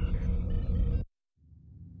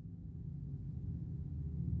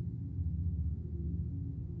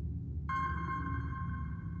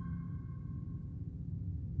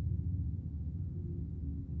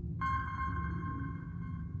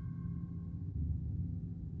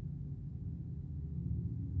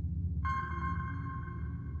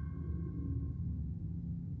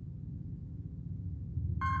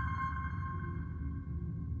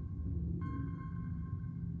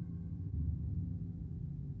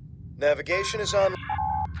 Navigation is on.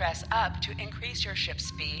 Press up to increase your ship's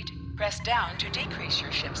speed. Press down to decrease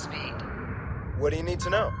your ship's speed. What do you need to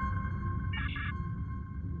know?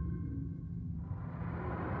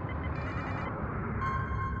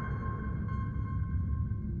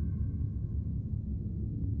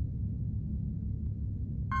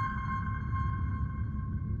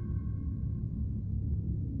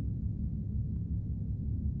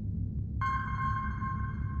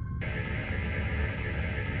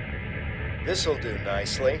 This'll do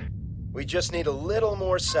nicely. We just need a little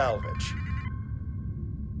more salvage.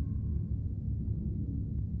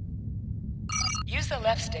 Use the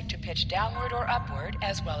left stick to pitch downward or upward,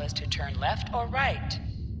 as well as to turn left or right.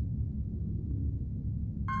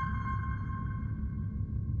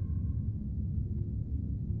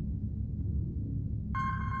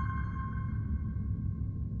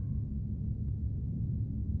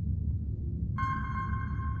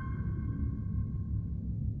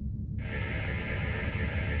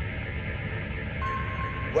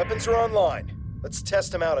 Weapons are online. Let's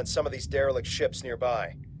test them out on some of these derelict ships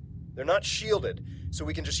nearby. They're not shielded, so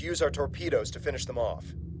we can just use our torpedoes to finish them off.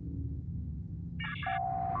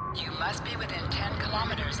 You must be within 10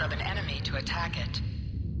 kilometers of an enemy to attack it.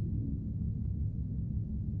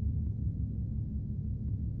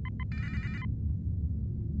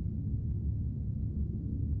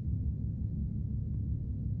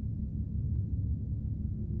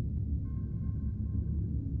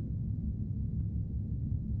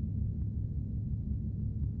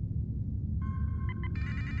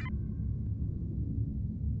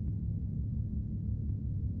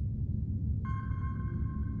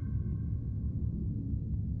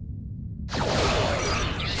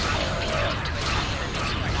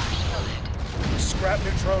 Scrap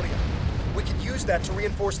neutronium. We could use that to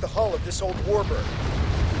reinforce the hull of this old warbird.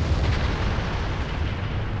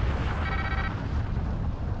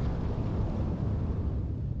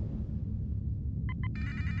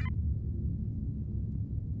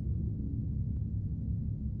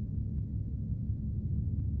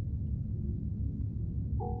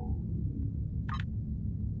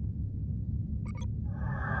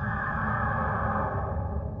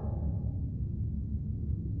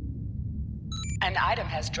 An item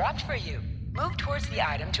has dropped for you. Move towards the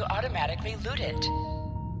item to automatically loot it.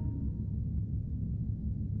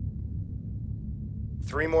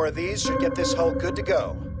 3 more of these should get this hull good to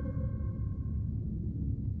go.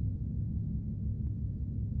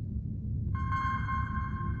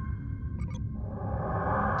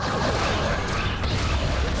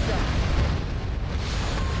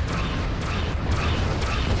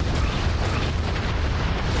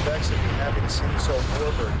 Bex would be happy to see this old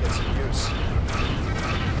warbird get some use. I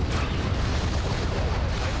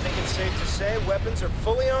think it's safe to say weapons are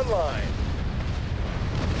fully online.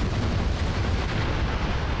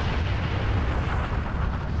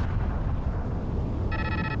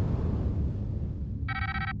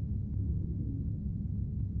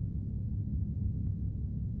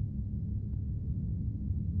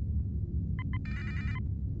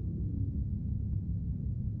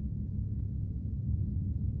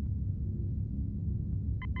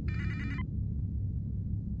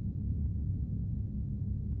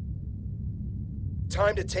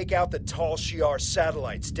 Time to take out the Tal Shiar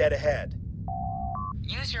satellites dead ahead.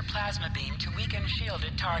 Use your plasma beam to weaken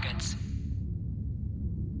shielded targets.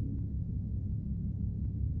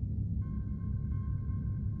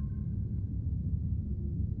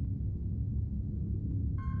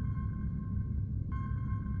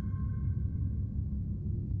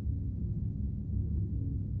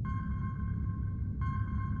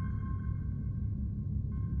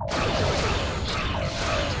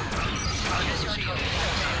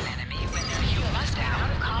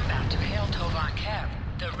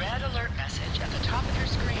 The red alert message at the top of your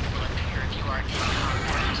screen will appear if you are in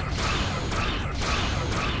combat.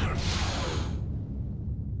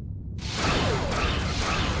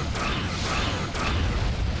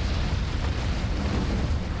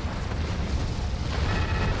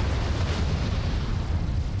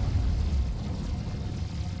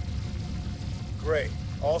 Great.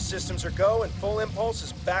 All systems are go and full impulse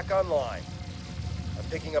is back online. I'm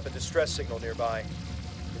picking up a distress signal nearby.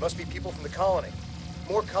 There must be people from the colony.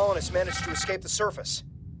 More colonists managed to escape the surface.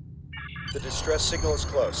 The distress signal is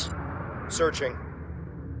close. Searching.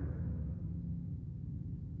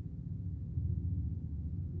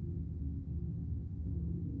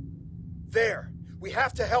 There! We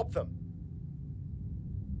have to help them!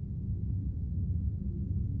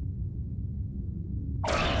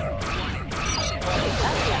 To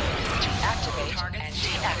activate and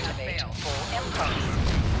deactivate full impulse.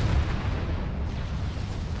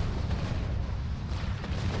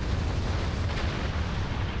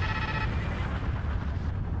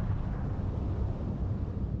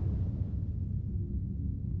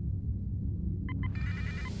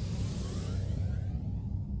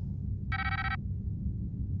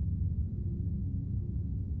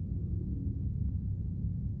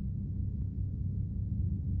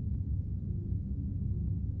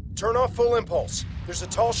 Turn off full impulse. There's a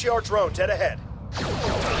Tal Shiar drone dead ahead. Back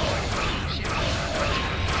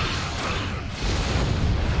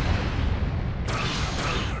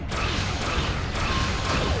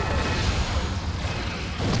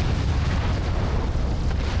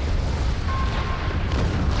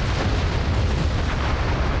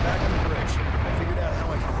on the bridge. I figured out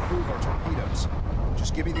how I can improve our torpedoes.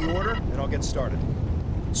 Just give me the order, and I'll get started.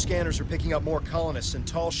 Scanners are picking up more colonists and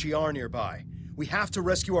Tal Shiar nearby. We have to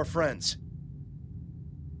rescue our friends.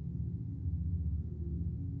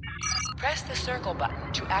 Press the circle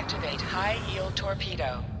button to activate high-yield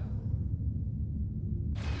torpedo.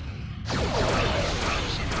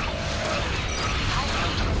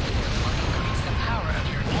 High-yield torpedo will increase the power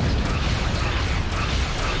of your next torpedo attack.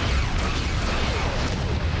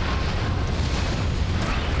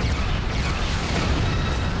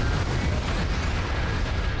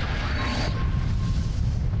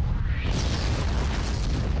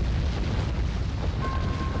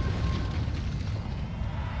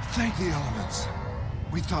 Thank the elements.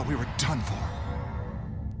 We thought we were done for.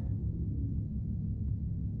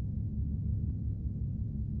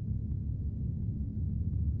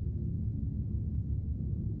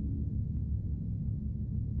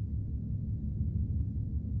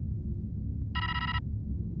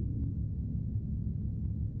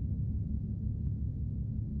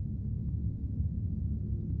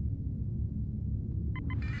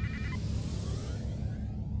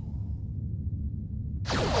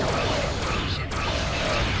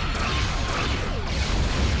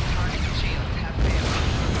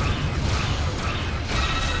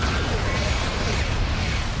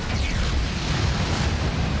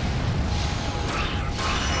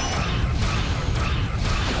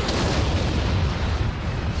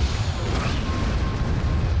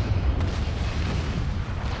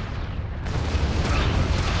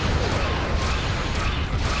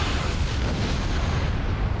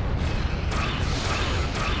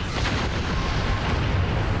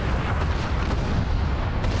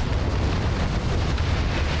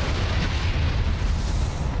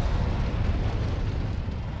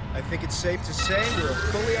 think it's safe to say we're a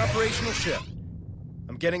fully operational ship.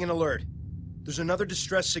 I'm getting an alert. There's another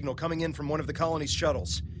distress signal coming in from one of the colony's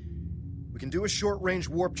shuttles. We can do a short-range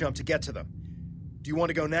warp jump to get to them. Do you want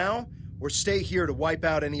to go now, or stay here to wipe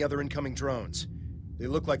out any other incoming drones? They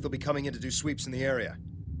look like they'll be coming in to do sweeps in the area.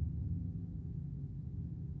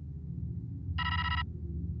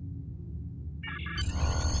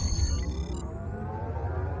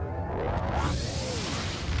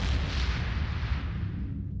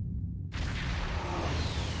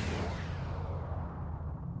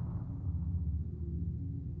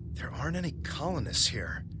 There aren't any colonists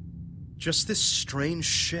here. Just this strange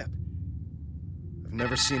ship. I've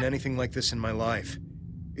never seen anything like this in my life.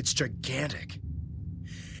 It's gigantic.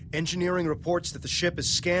 Engineering reports that the ship has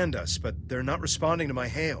scanned us, but they're not responding to my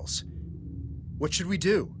hails. What should we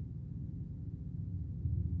do?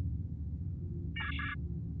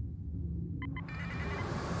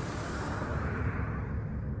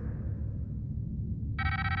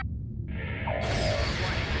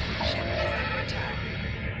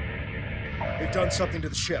 They've done something to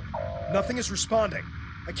the ship. Nothing is responding.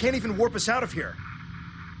 I can't even warp us out of here.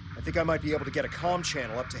 I think I might be able to get a comm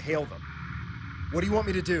channel up to hail them. What do you want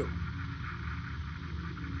me to do?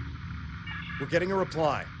 We're getting a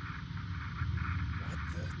reply. What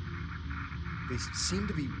the... They seem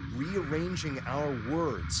to be rearranging our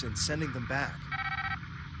words and sending them back.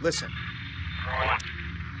 Listen.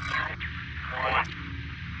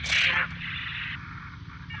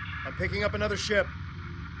 I'm picking up another ship.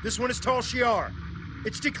 This one is Tal Shiar.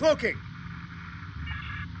 It's decloaking.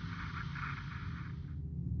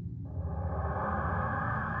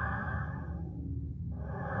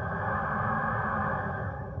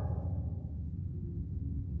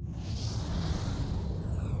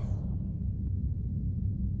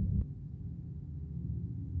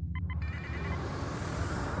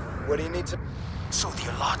 What do you need to... So the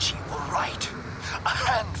Alachi were right. A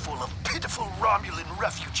handful of pitiful Romulan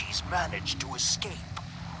refugees managed to escape.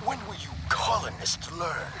 When will you colonists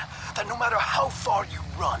learn that no matter how far you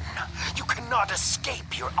run, you cannot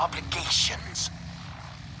escape your obligations?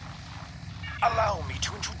 Allow me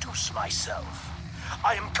to introduce myself.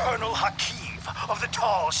 I am Colonel Hakiv of the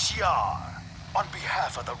Tal Shiar. On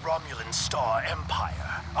behalf of the Romulan Star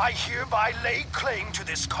Empire, I hereby lay claim to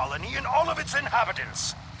this colony and all of its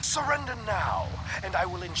inhabitants. Surrender now, and I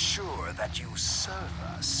will ensure that you serve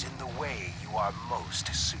us in the way you are most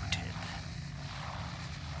suited.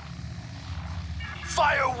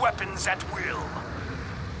 Fire weapons at will!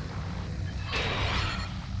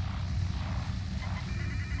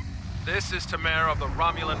 This is Tamer of the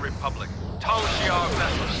Romulan Republic. Tal Shiar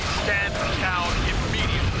vessels, stand down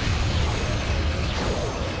immediately.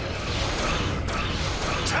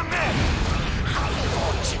 Tamer! How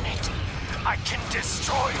fortunate! I can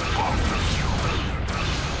destroy both of you!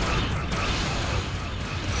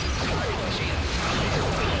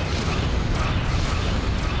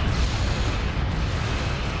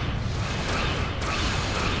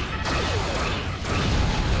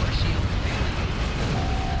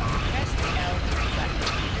 Press the L3 button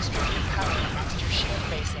to distribute your power amongst your shield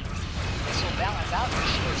facings. This will balance out your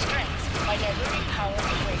shield strengths by diverting power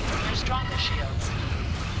away from your stronger shields.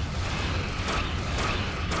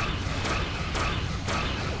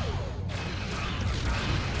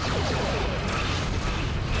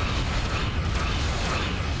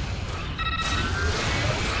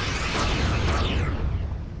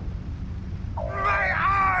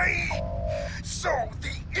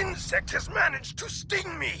 Has managed to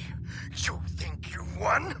sting me. You think you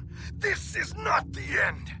won? This is not the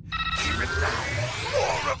end. Even now,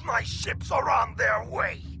 more of my ships are on their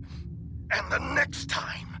way. And the next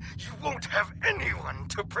time, you won't have anyone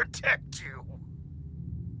to protect you.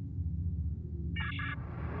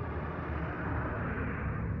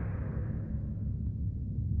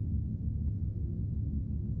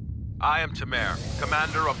 I am Tamer,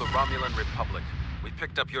 commander of the Romulan Republic. We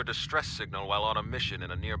picked up your distress signal while on a mission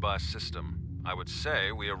in a nearby system. I would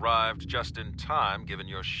say we arrived just in time given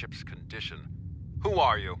your ship's condition. Who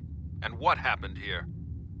are you? And what happened here?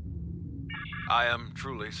 I am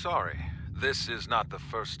truly sorry. This is not the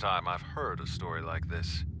first time I've heard a story like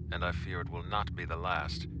this, and I fear it will not be the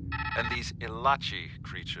last. And these Ilachi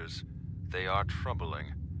creatures, they are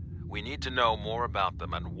troubling. We need to know more about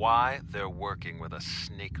them and why they're working with a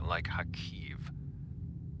snake like Hakiv.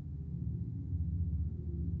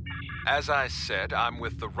 As I said, I'm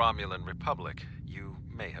with the Romulan Republic. You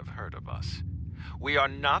may have heard of us. We are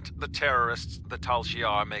not the terrorists the Tal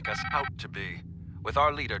Shiar make us out to be. With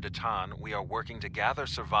our leader, Datan, we are working to gather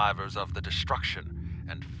survivors of the destruction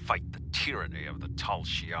and fight the tyranny of the Tal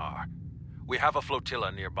Shiar. We have a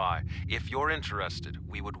flotilla nearby. If you're interested,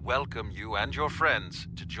 we would welcome you and your friends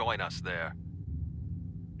to join us there.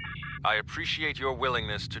 I appreciate your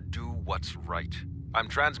willingness to do what's right. I'm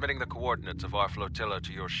transmitting the coordinates of our flotilla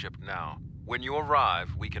to your ship now. When you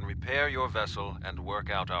arrive, we can repair your vessel and work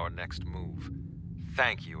out our next move.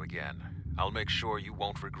 Thank you again. I'll make sure you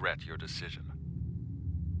won't regret your decision.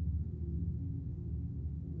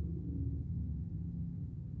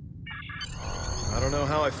 I don't know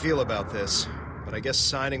how I feel about this, but I guess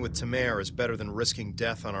siding with Tamer is better than risking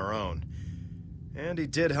death on our own. And he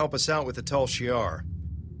did help us out with the Tal Shiar.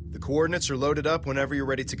 The coordinates are loaded up whenever you're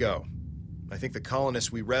ready to go. I think the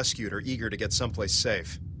colonists we rescued are eager to get someplace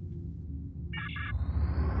safe.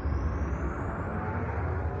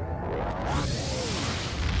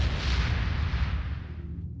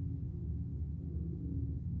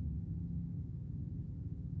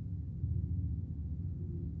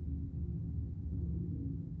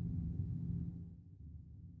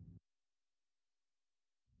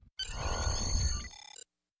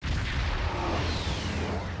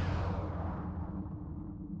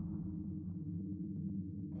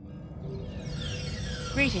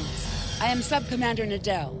 Greetings. I am Sub-Commander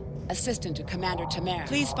Nadell, assistant to Commander Tamer.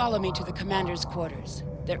 Please follow me to the Commander's quarters.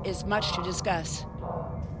 There is much to discuss.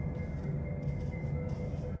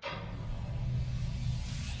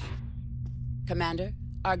 Commander,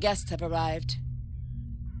 our guests have arrived.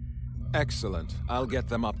 Excellent. I'll get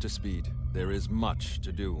them up to speed. There is much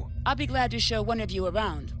to do. I'll be glad to show one of you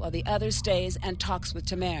around while the other stays and talks with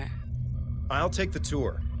Tamer. I'll take the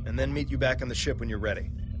tour, and then meet you back on the ship when you're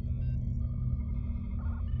ready.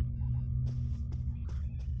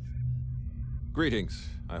 Greetings.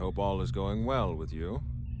 I hope all is going well with you.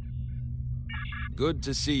 Good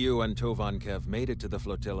to see you and Tovankev made it to the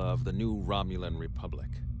flotilla of the new Romulan Republic.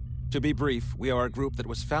 To be brief, we are a group that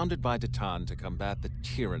was founded by Datan to combat the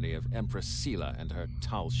tyranny of Empress Sela and her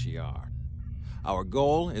Tal Shiar. Our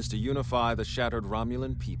goal is to unify the shattered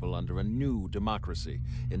Romulan people under a new democracy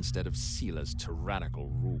instead of Sela's tyrannical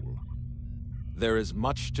rule. There is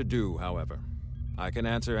much to do, however. I can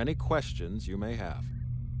answer any questions you may have.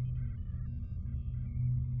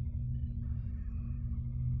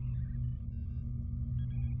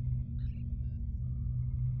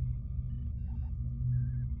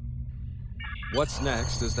 What's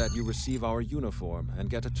next is that you receive our uniform and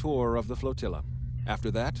get a tour of the flotilla. After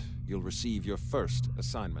that, you'll receive your first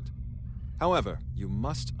assignment. However, you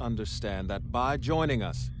must understand that by joining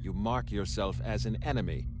us, you mark yourself as an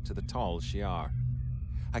enemy to the Tal Shiar.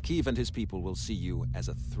 Hakiv and his people will see you as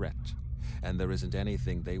a threat, and there isn't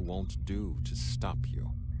anything they won't do to stop you.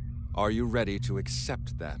 Are you ready to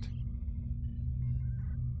accept that?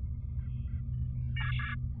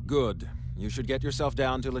 Good. You should get yourself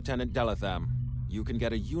down to Lieutenant Delatham. You can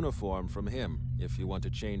get a uniform from him if you want to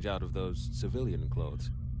change out of those civilian clothes.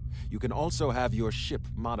 You can also have your ship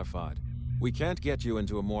modified. We can't get you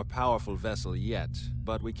into a more powerful vessel yet,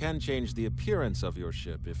 but we can change the appearance of your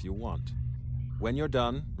ship if you want. When you're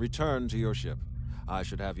done, return to your ship. I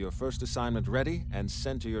should have your first assignment ready and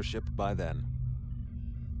sent to your ship by then.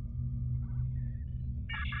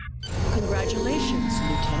 Congratulations,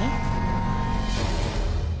 Lieutenant.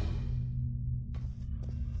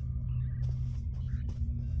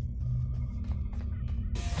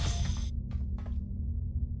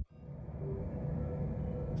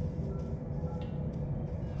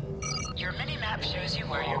 Your mini-map shows you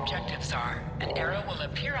where your objectives are. An arrow will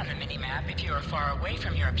appear on the mini-map if you are far away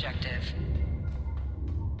from your objective.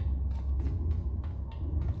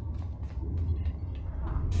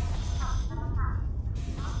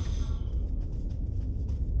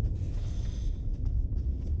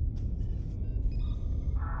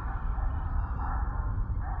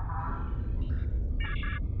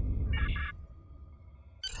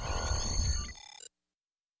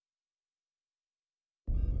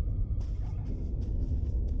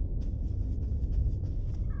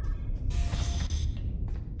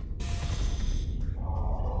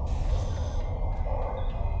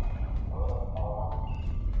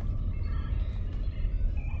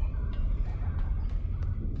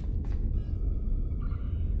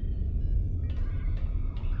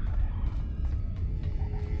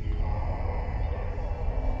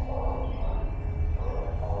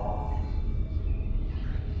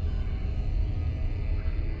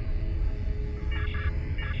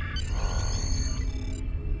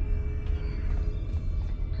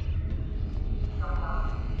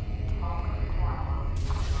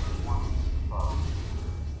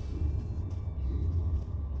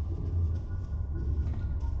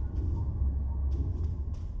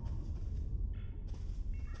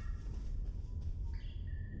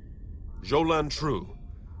 Jolan True,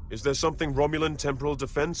 Is there something Romulan temporal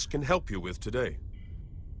defense can help you with today?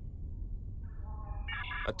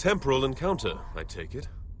 A temporal encounter, I take it.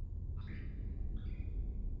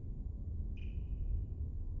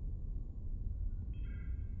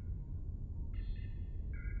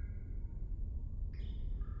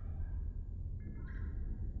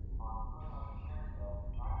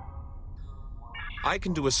 I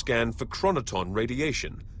can do a scan for chronoton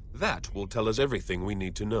radiation. That will tell us everything we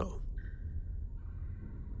need to know.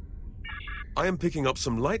 I am picking up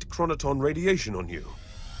some light chronoton radiation on you.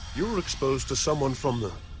 You were exposed to someone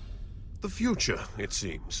from the future, it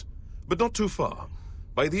seems. But not too far.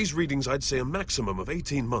 By these readings, I'd say a maximum of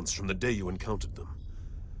 18 months from the day you encountered them.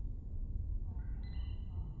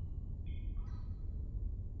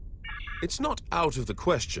 It's not out of the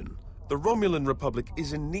question. The Romulan Republic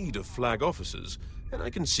is in need of flag officers, and I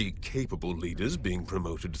can see capable leaders being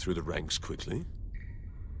promoted through the ranks quickly.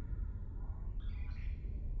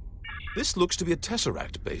 This looks to be a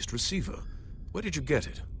Tesseract-based receiver. Where did you get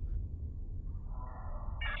it?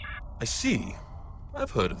 I see.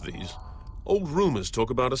 I've heard of these. Old rumors talk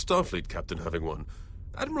about a Starfleet captain having one.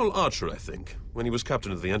 Admiral Archer, I think, when he was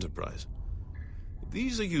captain of the Enterprise.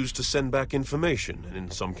 These are used to send back information, and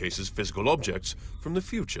in some cases physical objects, from the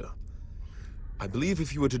future. I believe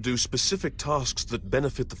if you were to do specific tasks that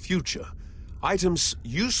benefit the future, items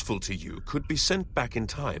useful to you could be sent back in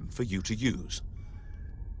time for you to use.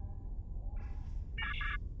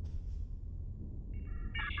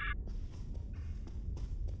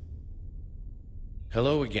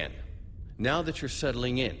 Hello again. Now that you're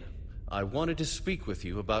settling in, I wanted to speak with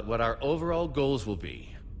you about what our overall goals will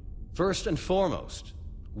be. First and foremost,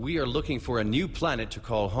 we are looking for a new planet to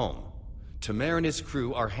call home. Tamer and his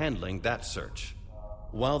crew are handling that search.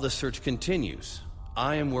 While the search continues,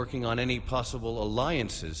 I am working on any possible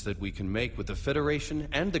alliances that we can make with the Federation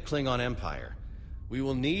and the Klingon Empire. We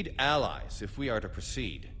will need allies if we are to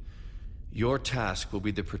proceed. Your task will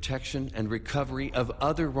be the protection and recovery of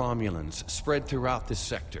other Romulans spread throughout this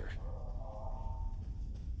sector.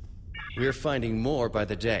 We are finding more by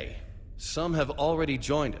the day. Some have already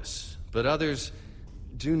joined us, but others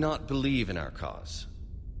do not believe in our cause.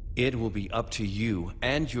 It will be up to you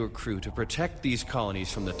and your crew to protect these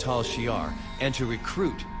colonies from the Tal Shiar and to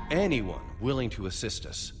recruit anyone willing to assist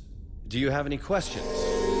us. Do you have any questions?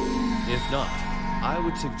 If not, I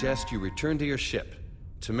would suggest you return to your ship.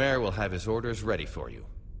 Tamer will have his orders ready for you.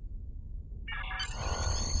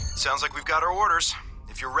 Sounds like we've got our orders.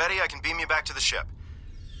 If you're ready, I can beam you back to the ship.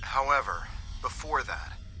 However, before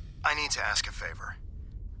that, I need to ask a favor.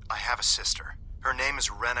 I have a sister. Her name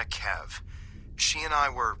is Rena Kev. She and I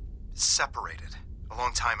were separated a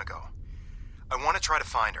long time ago. I want to try to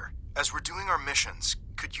find her. As we're doing our missions,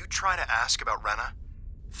 could you try to ask about Rena?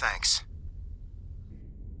 Thanks.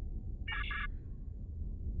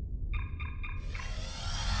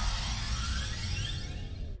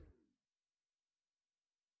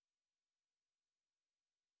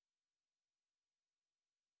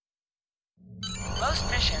 Most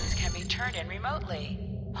missions can be turned in remotely.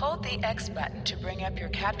 Hold the X button to bring up your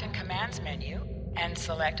Captain Commands menu, and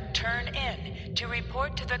select Turn In to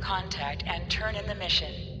report to the contact and turn in the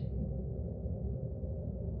mission.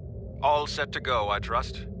 All set to go, I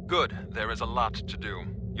trust? Good. There is a lot to do.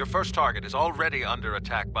 Your first target is already under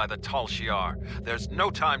attack by the Tal Shiar. There's no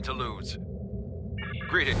time to lose.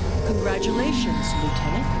 Greetings. Congratulations,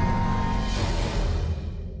 Lieutenant.